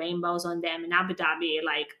had rainbows on them in Abu Dhabi,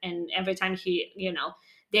 like, and every time you know,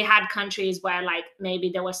 they had countries where like maybe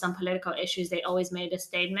there were some political issues, they always made a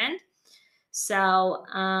statement. So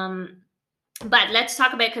but let's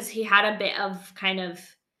talk about, because he had a bit of kind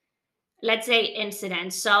of, let's say,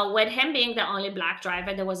 incidents. So with him being the only black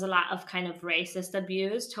driver, there was a lot of kind of racist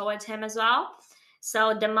abuse towards him as well.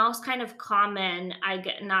 So the most kind of common,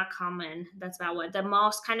 not common, that's bad word. The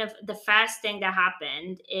most kind of, the first thing that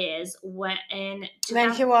happened is when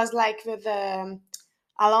he was like with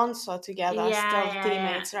Alonso together, still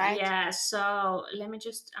teammates, right? Yeah. So let me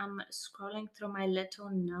just, I'm scrolling through my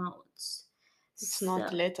little notes. It's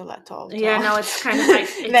not little at all. Yeah, no, it's kind of like...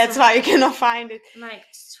 That's why you cannot find it. Like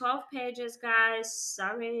 12 pages, guys.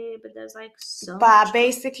 Sorry, but there's like so But much.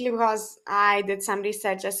 Basically, because I did some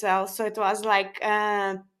research as well, so it was like...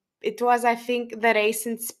 it was, I think, the race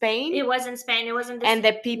in Spain. It was in Spain. It wasn't. And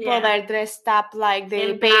the people were dressed up like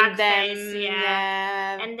they paint them.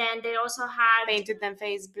 And then they also had painted them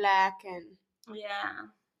face black and. Yeah.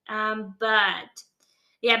 But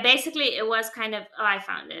yeah, basically it was kind of. Oh, I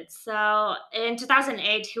found it. So in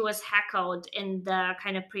 2008, he was heckled in the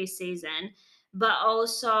kind of preseason, but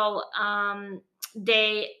also at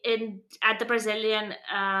the Brazilian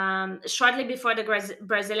shortly before the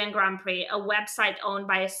Brazilian Grand Prix, a website owned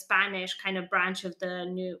by a Spanish kind of branch of the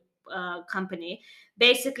new company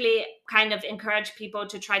basically kind of encouraged people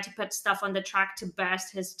to try to put stuff on the track to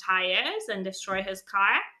burst his tires and destroy his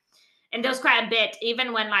car. And there was quite a bit,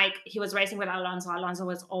 even when like he was racing with Alonso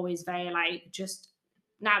was always very like just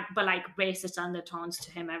not, but like racist undertones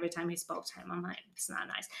to him every time he spoke to him. I'm like, it's not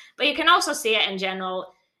nice. But you can also see it in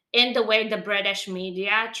general in the way the British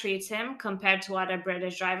media treats him compared to other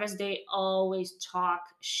British drivers. They always talk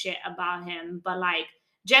shit about him. But like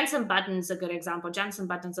Jenson Button's a good example. Jenson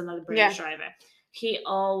Button's another British driver. he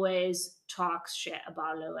always talks shit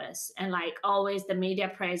about Lewis, and like always the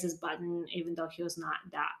media praises Button, even though he was not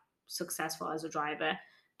that successful as a driver,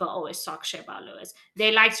 but always talk shit about Lewis.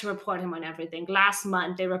 They like to report him on everything. Last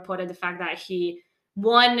month they reported the fact that he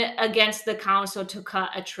won against the council to cut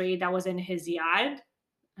a tree that was in his yard.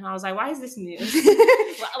 And I was like, why is this news?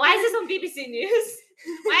 Why is this on BBC News?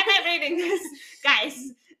 Why am I reading this? Guys,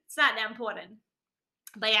 it's not that important.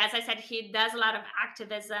 But yeah, as I said, he does a lot of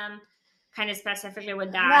activism, kind of specifically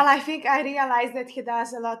with that. Well, I think I realized that he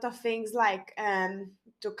does a lot of things like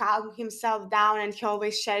to calm himself down, and he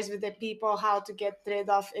always shares with the people how to get rid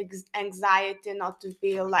of anxiety, not to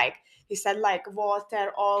feel like, he said like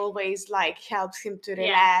water always like helps him to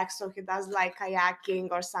relax. So he does like kayaking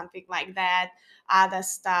or something like that, other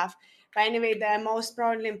stuff. But anyway, the most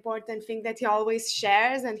probably important thing that he always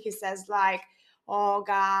shares, and he says like, oh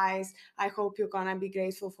guys, I hope you're gonna be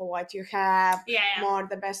grateful for what you have. More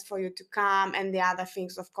the best for you to come, and the other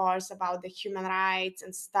things, of course, about the human rights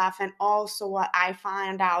and stuff. And also what I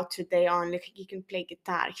found out today, only he can play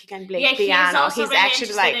guitar, he can play piano. He's also really actually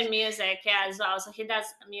interested like in music, as well. So he does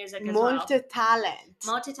music as multi-talent.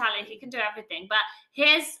 Multi-talent. He can do everything. But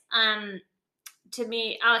his to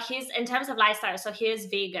me, he's in terms of lifestyle. So he is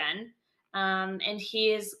vegan. And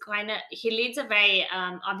he leads a very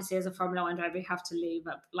obviously as a Formula One driver you have to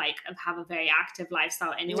have a very active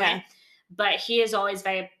lifestyle anyway. But he is always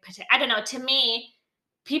very, I don't know, to me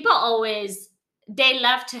people always, they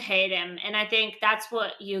love to hate him, and I think that's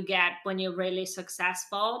what you get when you're really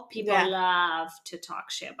successful. People love to talk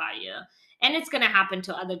shit about you, and it's going to happen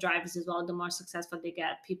to other drivers as well. The more successful they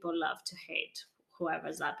get, people love to hate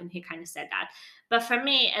whoever's up, and he kind of said that. But for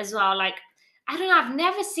me as well, like, I don't know, I've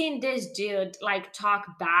never seen this dude like talk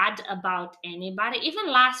bad about anybody. Even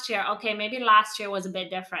last year, okay, maybe last year was a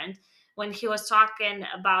bit different when he was talking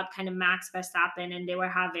about kind of Max Verstappen, and they were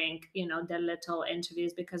having, their little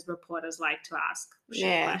interviews because reporters like to ask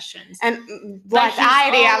questions. And what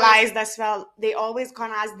I realized as well, they always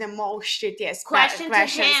gonna ask the most shittiest questions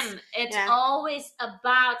to him. It's always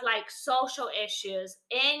about like social issues,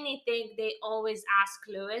 anything. They always ask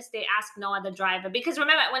Lewis. They ask no other driver, because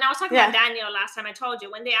remember when I was talking about Daniel last time, I told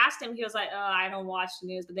you when they asked him, he was like, oh, I don't watch the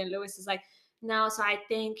news. But then Lewis is like, no, so I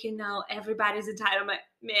think, everybody's entitled. I'm like,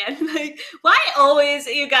 man, like, why always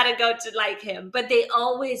you gotta go to like him? But they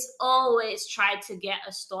always try to get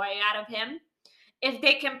a story out of him. If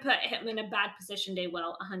they can put him in a bad position, they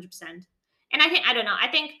will, 100%. And I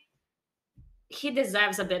think he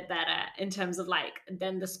deserves a bit better in terms of like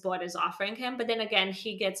than the sport is offering him. But then again,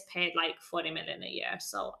 he gets paid like 40 million a year,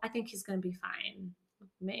 so I think he's gonna be fine,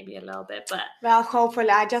 maybe a little bit. But well,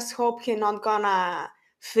 hopefully, I just hope he's not gonna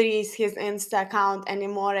freeze his Insta account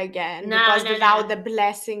anymore again, because without the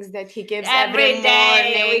blessings that he gives every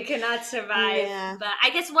day morning, we cannot survive. But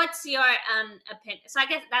I guess, what's your opinion? So I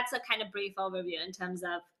guess that's a kind of brief overview in terms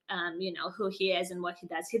of who he is and what he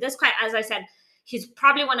does. He does quite, as I said, he's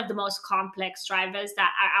probably one of the most complex drivers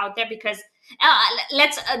that are out there, because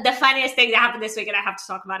the funniest thing that happened this week, and I have to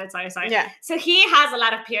talk about it, sorry. So he has a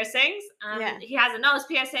lot of piercings. He has a nose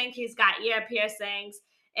piercing, he's got ear piercings,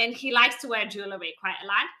 and he likes to wear jewelry quite a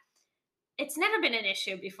lot. It's never been an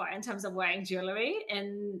issue before in terms of wearing jewelry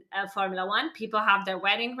in Formula One. People have their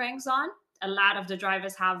wedding rings on. A lot of the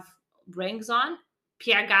drivers have rings on.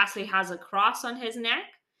 Pierre Gasly has a cross on his neck.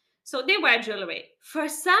 So they wear jewelry. For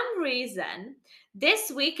some reason, this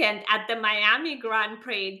weekend at the Miami Grand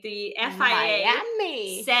Prix, the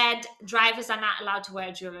FIA said drivers are not allowed to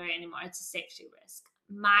wear jewelry anymore. It's a safety risk.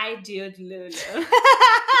 My dude Lulu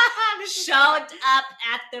showed up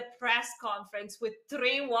at the press conference with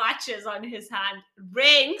 3 watches on his hand,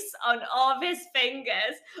 rings on all of his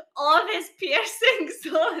fingers, all of his piercings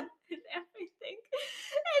on, and everything.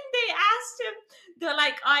 And they asked him, they're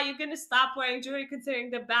like, are you going to stop wearing jewelry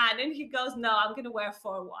considering the ban? And he goes, no, I'm going to wear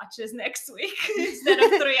 4 watches next week instead of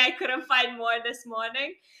 3. I couldn't find more this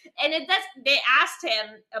morning. And they asked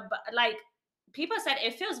him about, like, people said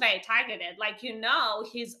it feels very targeted. Like,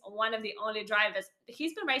 he's one of the only drivers.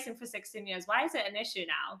 He's been racing for 16 years. Why is it an issue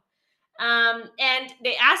now? And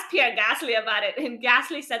they asked Pierre Gasly about it, and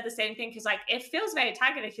Gasly said the same thing. He's like, it feels very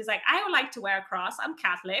targeted. He's like, I would like to wear a cross. I'm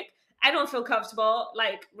Catholic. I don't feel comfortable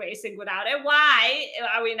like racing without it. Why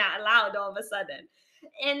are we not allowed all of a sudden?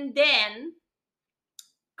 And then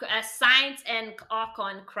Sainz and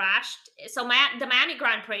Ocon crashed. So the Miami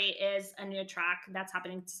Grand Prix is a new track that's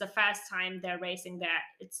happening. It's the first time they're racing there.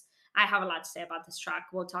 I have a lot to say about this track.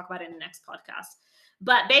 We'll talk about it in the next podcast.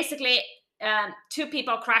 But basically, 2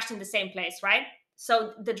 people crashed in the same place, right?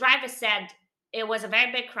 So the driver said it was a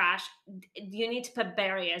very big crash. You need to put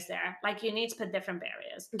barriers there. Like, you need to put different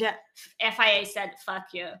barriers. Yeah. FIA said, fuck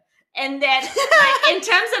you. And then, like, in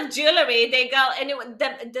terms of jewelry, they go, and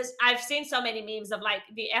I've seen so many memes of like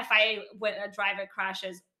the FIA when a driver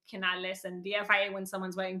crashes, cannot listen. The FIA when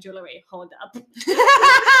someone's wearing jewelry, hold up. This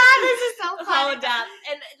is so funny. Hold up.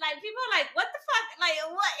 And like people are like, what the fuck? Like,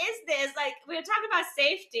 what is this? Like, we're talking about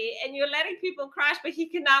safety and you're letting people crash, but he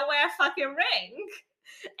cannot wear a fucking ring.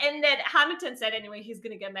 And then Hamilton said anyway, he's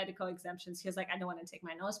going to get medical exemptions. He was like, I don't want to take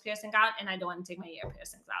my nose piercing out and I don't want to take my ear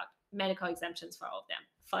piercings out. Medical exemptions for all of them.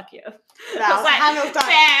 Fuck you. Well, like, Hamilton,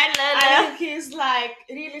 I think he's like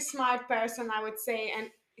really smart person, I would say, and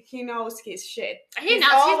he knows his shit. He's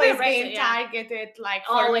always been being targeted, like,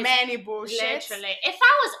 for many bullshit. Literally.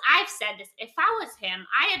 I've said this, if I was him,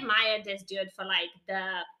 I admire this dude for like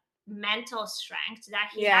the mental strength that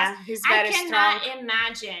he has. He's very strong. I cannot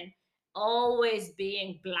imagine always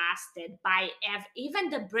being blasted by even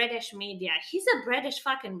the British media. He's a British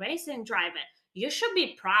fucking racing driver. You should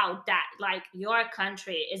be proud that like your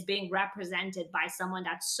country is being represented by someone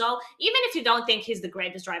that's so, even if you don't think he's the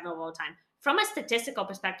greatest driver of all time, from a statistical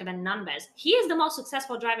perspective and numbers, he is the most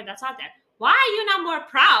successful driver that's out there. Why are you not more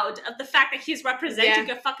proud of the fact that he's representing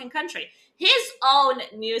your fucking country? His own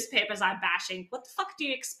newspapers are bashing. What the fuck do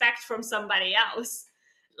you expect from somebody else?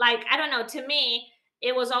 Like, I don't know. To me,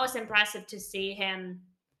 it was always impressive to see him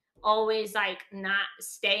always like not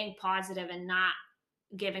staying positive and not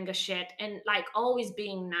giving a shit and like always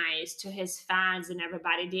being nice to his fans and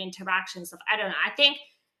everybody, the interactions of, I don't know. I think,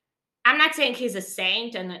 I'm not saying he's a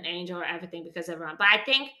saint and an angel or everything because everyone, but I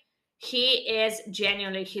think he is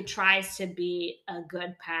genuinely, he tries to be a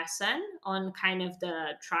good person on kind of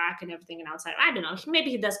the track and everything and outside. I don't know. Maybe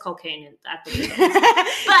he does cocaine at the weekends.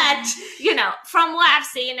 But, you know, from what I've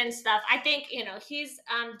seen and stuff, I think, you know, he's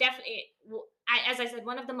definitely, as I said,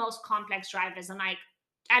 one of the most complex drivers. And like,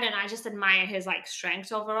 I don't know, I just admire his like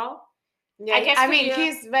strength overall. Yeah, I mean,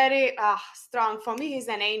 he's very strong. For me, he's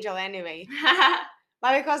an angel anyway.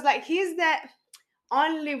 But because like he's the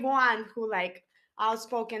only one who like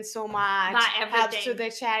outspoken so much, helps to the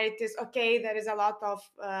charities. Okay, there is a lot of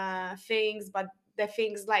things, but the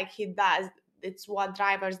things like he does, it's what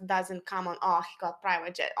drivers doesn't come on. Oh, he got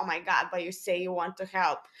private jet. Oh my God, but you say you want to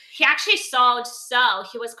help. He actually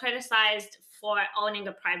he was criticized for owning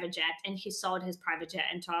a private jet, and he sold his private jet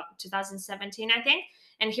in 2017, I think.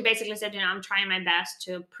 And he basically said, you know, I'm trying my best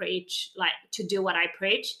to preach, like to do what I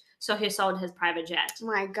preach. So he sold his private jet. Oh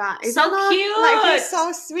my God. It's so cute. Like, he's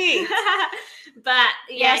so sweet. But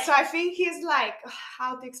yeah. So I think he's like,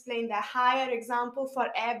 how to explain, the higher example for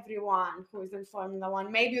everyone who is in Formula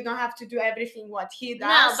One. Maybe you don't have to do everything what he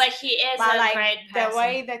does. No, but he is a great person. The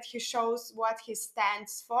way that he shows what he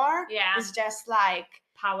stands for is just like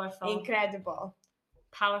powerful. Incredible.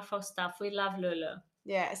 Powerful stuff. We love Lulu.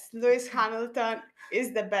 Yes, Lewis Hamilton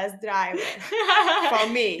is the best driver for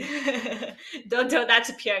me. Don't do that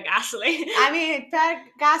to Pierre Gasly. I mean, Pierre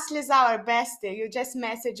Gasly is our bestie. You just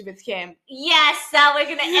message with him. Yes, so we're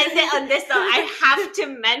going to end it on this. So I have to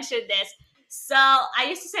mention this. So I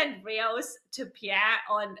used to send reels to Pierre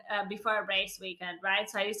on before a race weekend, right?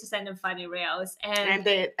 So I used to send him funny reels, and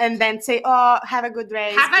then say, "Oh, have a good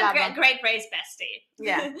race. Have a great race, bestie."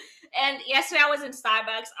 Yeah. And yesterday I was in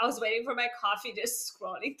Starbucks. I was waiting for my coffee, just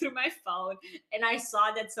scrolling through my phone, and I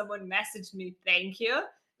saw that someone messaged me, "Thank you."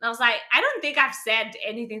 And I was like, I don't think I've said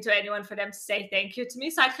anything to anyone for them to say thank you to me.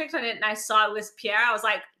 So I clicked on it and I saw it was Pierre. I was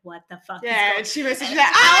like, what the fuck? Yeah, and she messaged me like,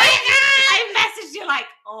 oh my God! I messaged you like,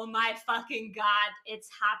 oh my fucking God, it's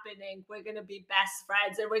happening. We're going to be best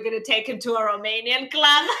friends and we're going to take him to a Romanian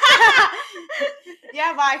club.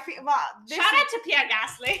 Yeah, but I think, shout out to Pierre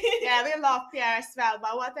Gasly. Yeah, we love Pierre as well.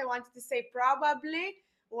 But what I wanted to say, probably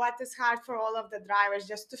what is hard for all of the drivers,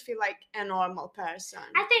 just to feel like a normal person.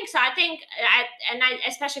 I think so. I think,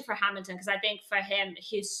 especially for Hamilton, because I think for him,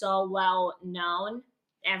 he's so well known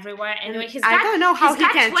everywhere. Anyway, I don't know how he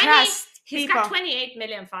can trust He's people. got 28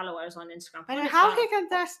 million followers on Instagram. And how he can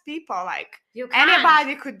trust people? Like,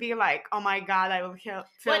 anybody could be like, oh my God, I will kill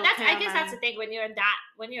well, I guess that's the thing. When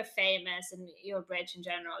you're famous and you're rich in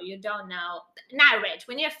general, you don't know. Not rich.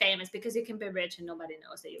 When you're famous, because you can be rich and nobody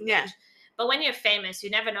knows that you're rich. But when you're famous, you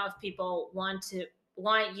never know if people want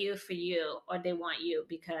you for you, or they want you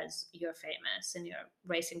because you're famous and you're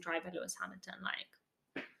racing driver Lewis Hamilton.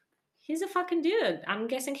 Like, he's a fucking dude. I'm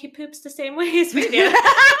guessing he poops the same way as we do. This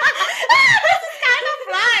is kind of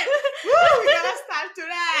like, woo, we gotta start to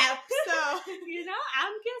rap. So, you know,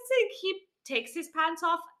 I'm guessing he takes his pants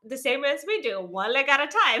off the same way as we do, one leg at a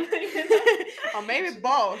time. Or maybe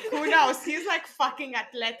both. Who knows? He's like fucking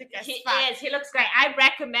athletic as fuck. He is. He looks great. I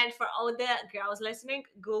recommend for all the girls listening,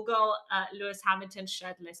 Google Lewis Hamilton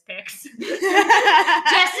shirtless pics.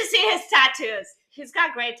 Just to see his tattoos. He's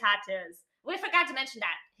got great tattoos. We forgot to mention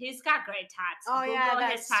that. He's got great tats. Oh, Google yeah,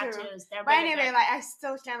 his that's true. tattoos. They're But really anyway, good. like, I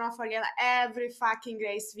still cannot forget, like, every fucking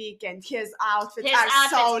race weekend, his outfits His are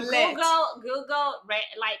so outfits. lit. Google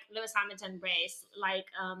like Lewis Hamilton race, like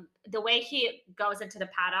the way he goes into the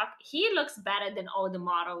paddock, he looks better than all the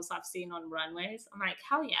models I've seen on runways. I'm like,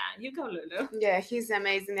 hell yeah, you go, Lulu. Yeah, he's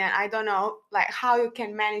amazing, and I don't know, like, how you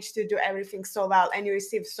can manage to do everything so well and you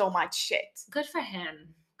receive so much shit. Good for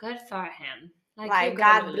him. Good for him. Like, you go,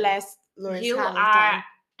 God Lulu. bless Lewis You Hamilton. are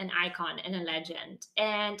an icon and a legend.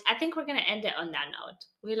 And I think we're going to end it on that note.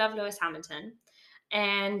 We love Lewis Hamilton.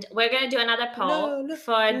 And we're going to do another poll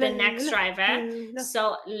for the next driver.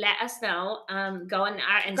 So let us know. Go on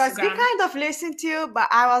our Instagram. Because we kind of listened to you, but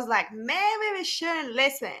I was like, maybe we shouldn't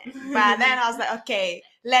listen. But then I was like, okay,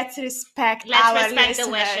 let's respect our listeners. The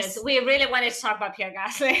wishes. We really wanted to talk about Pierre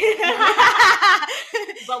Gasly.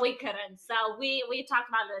 But we couldn't. So we talked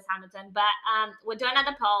about Lewis Hamilton. But we'll do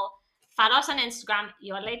another poll. Follow us on Instagram,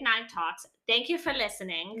 Your Late Night Talks. Thank you for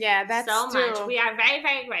listening. Yeah, that's so much. true. We are very,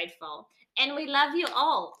 very grateful. And we love you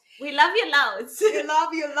all. We love you loads. We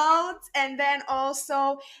love you loads. And then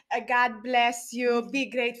also, God bless you. Be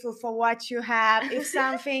grateful for what you have. If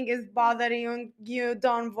something is bothering you,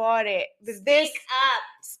 don't worry.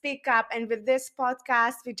 Speak up. And with this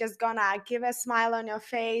podcast, we're just gonna give a smile on your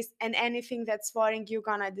face, and anything that's worrying you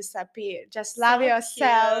gonna disappear. Just love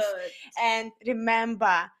yourself. Cute. And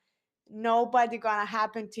remember, nobody gonna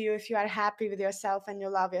happen to you if you are happy with yourself and you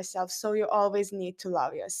love yourself. So you always need to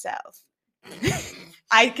love yourself.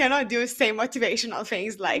 I cannot do same motivational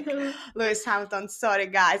things like Lewis Hamilton. Sorry,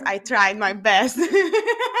 guys. I tried my best.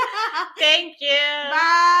 Thank you.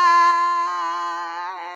 Bye.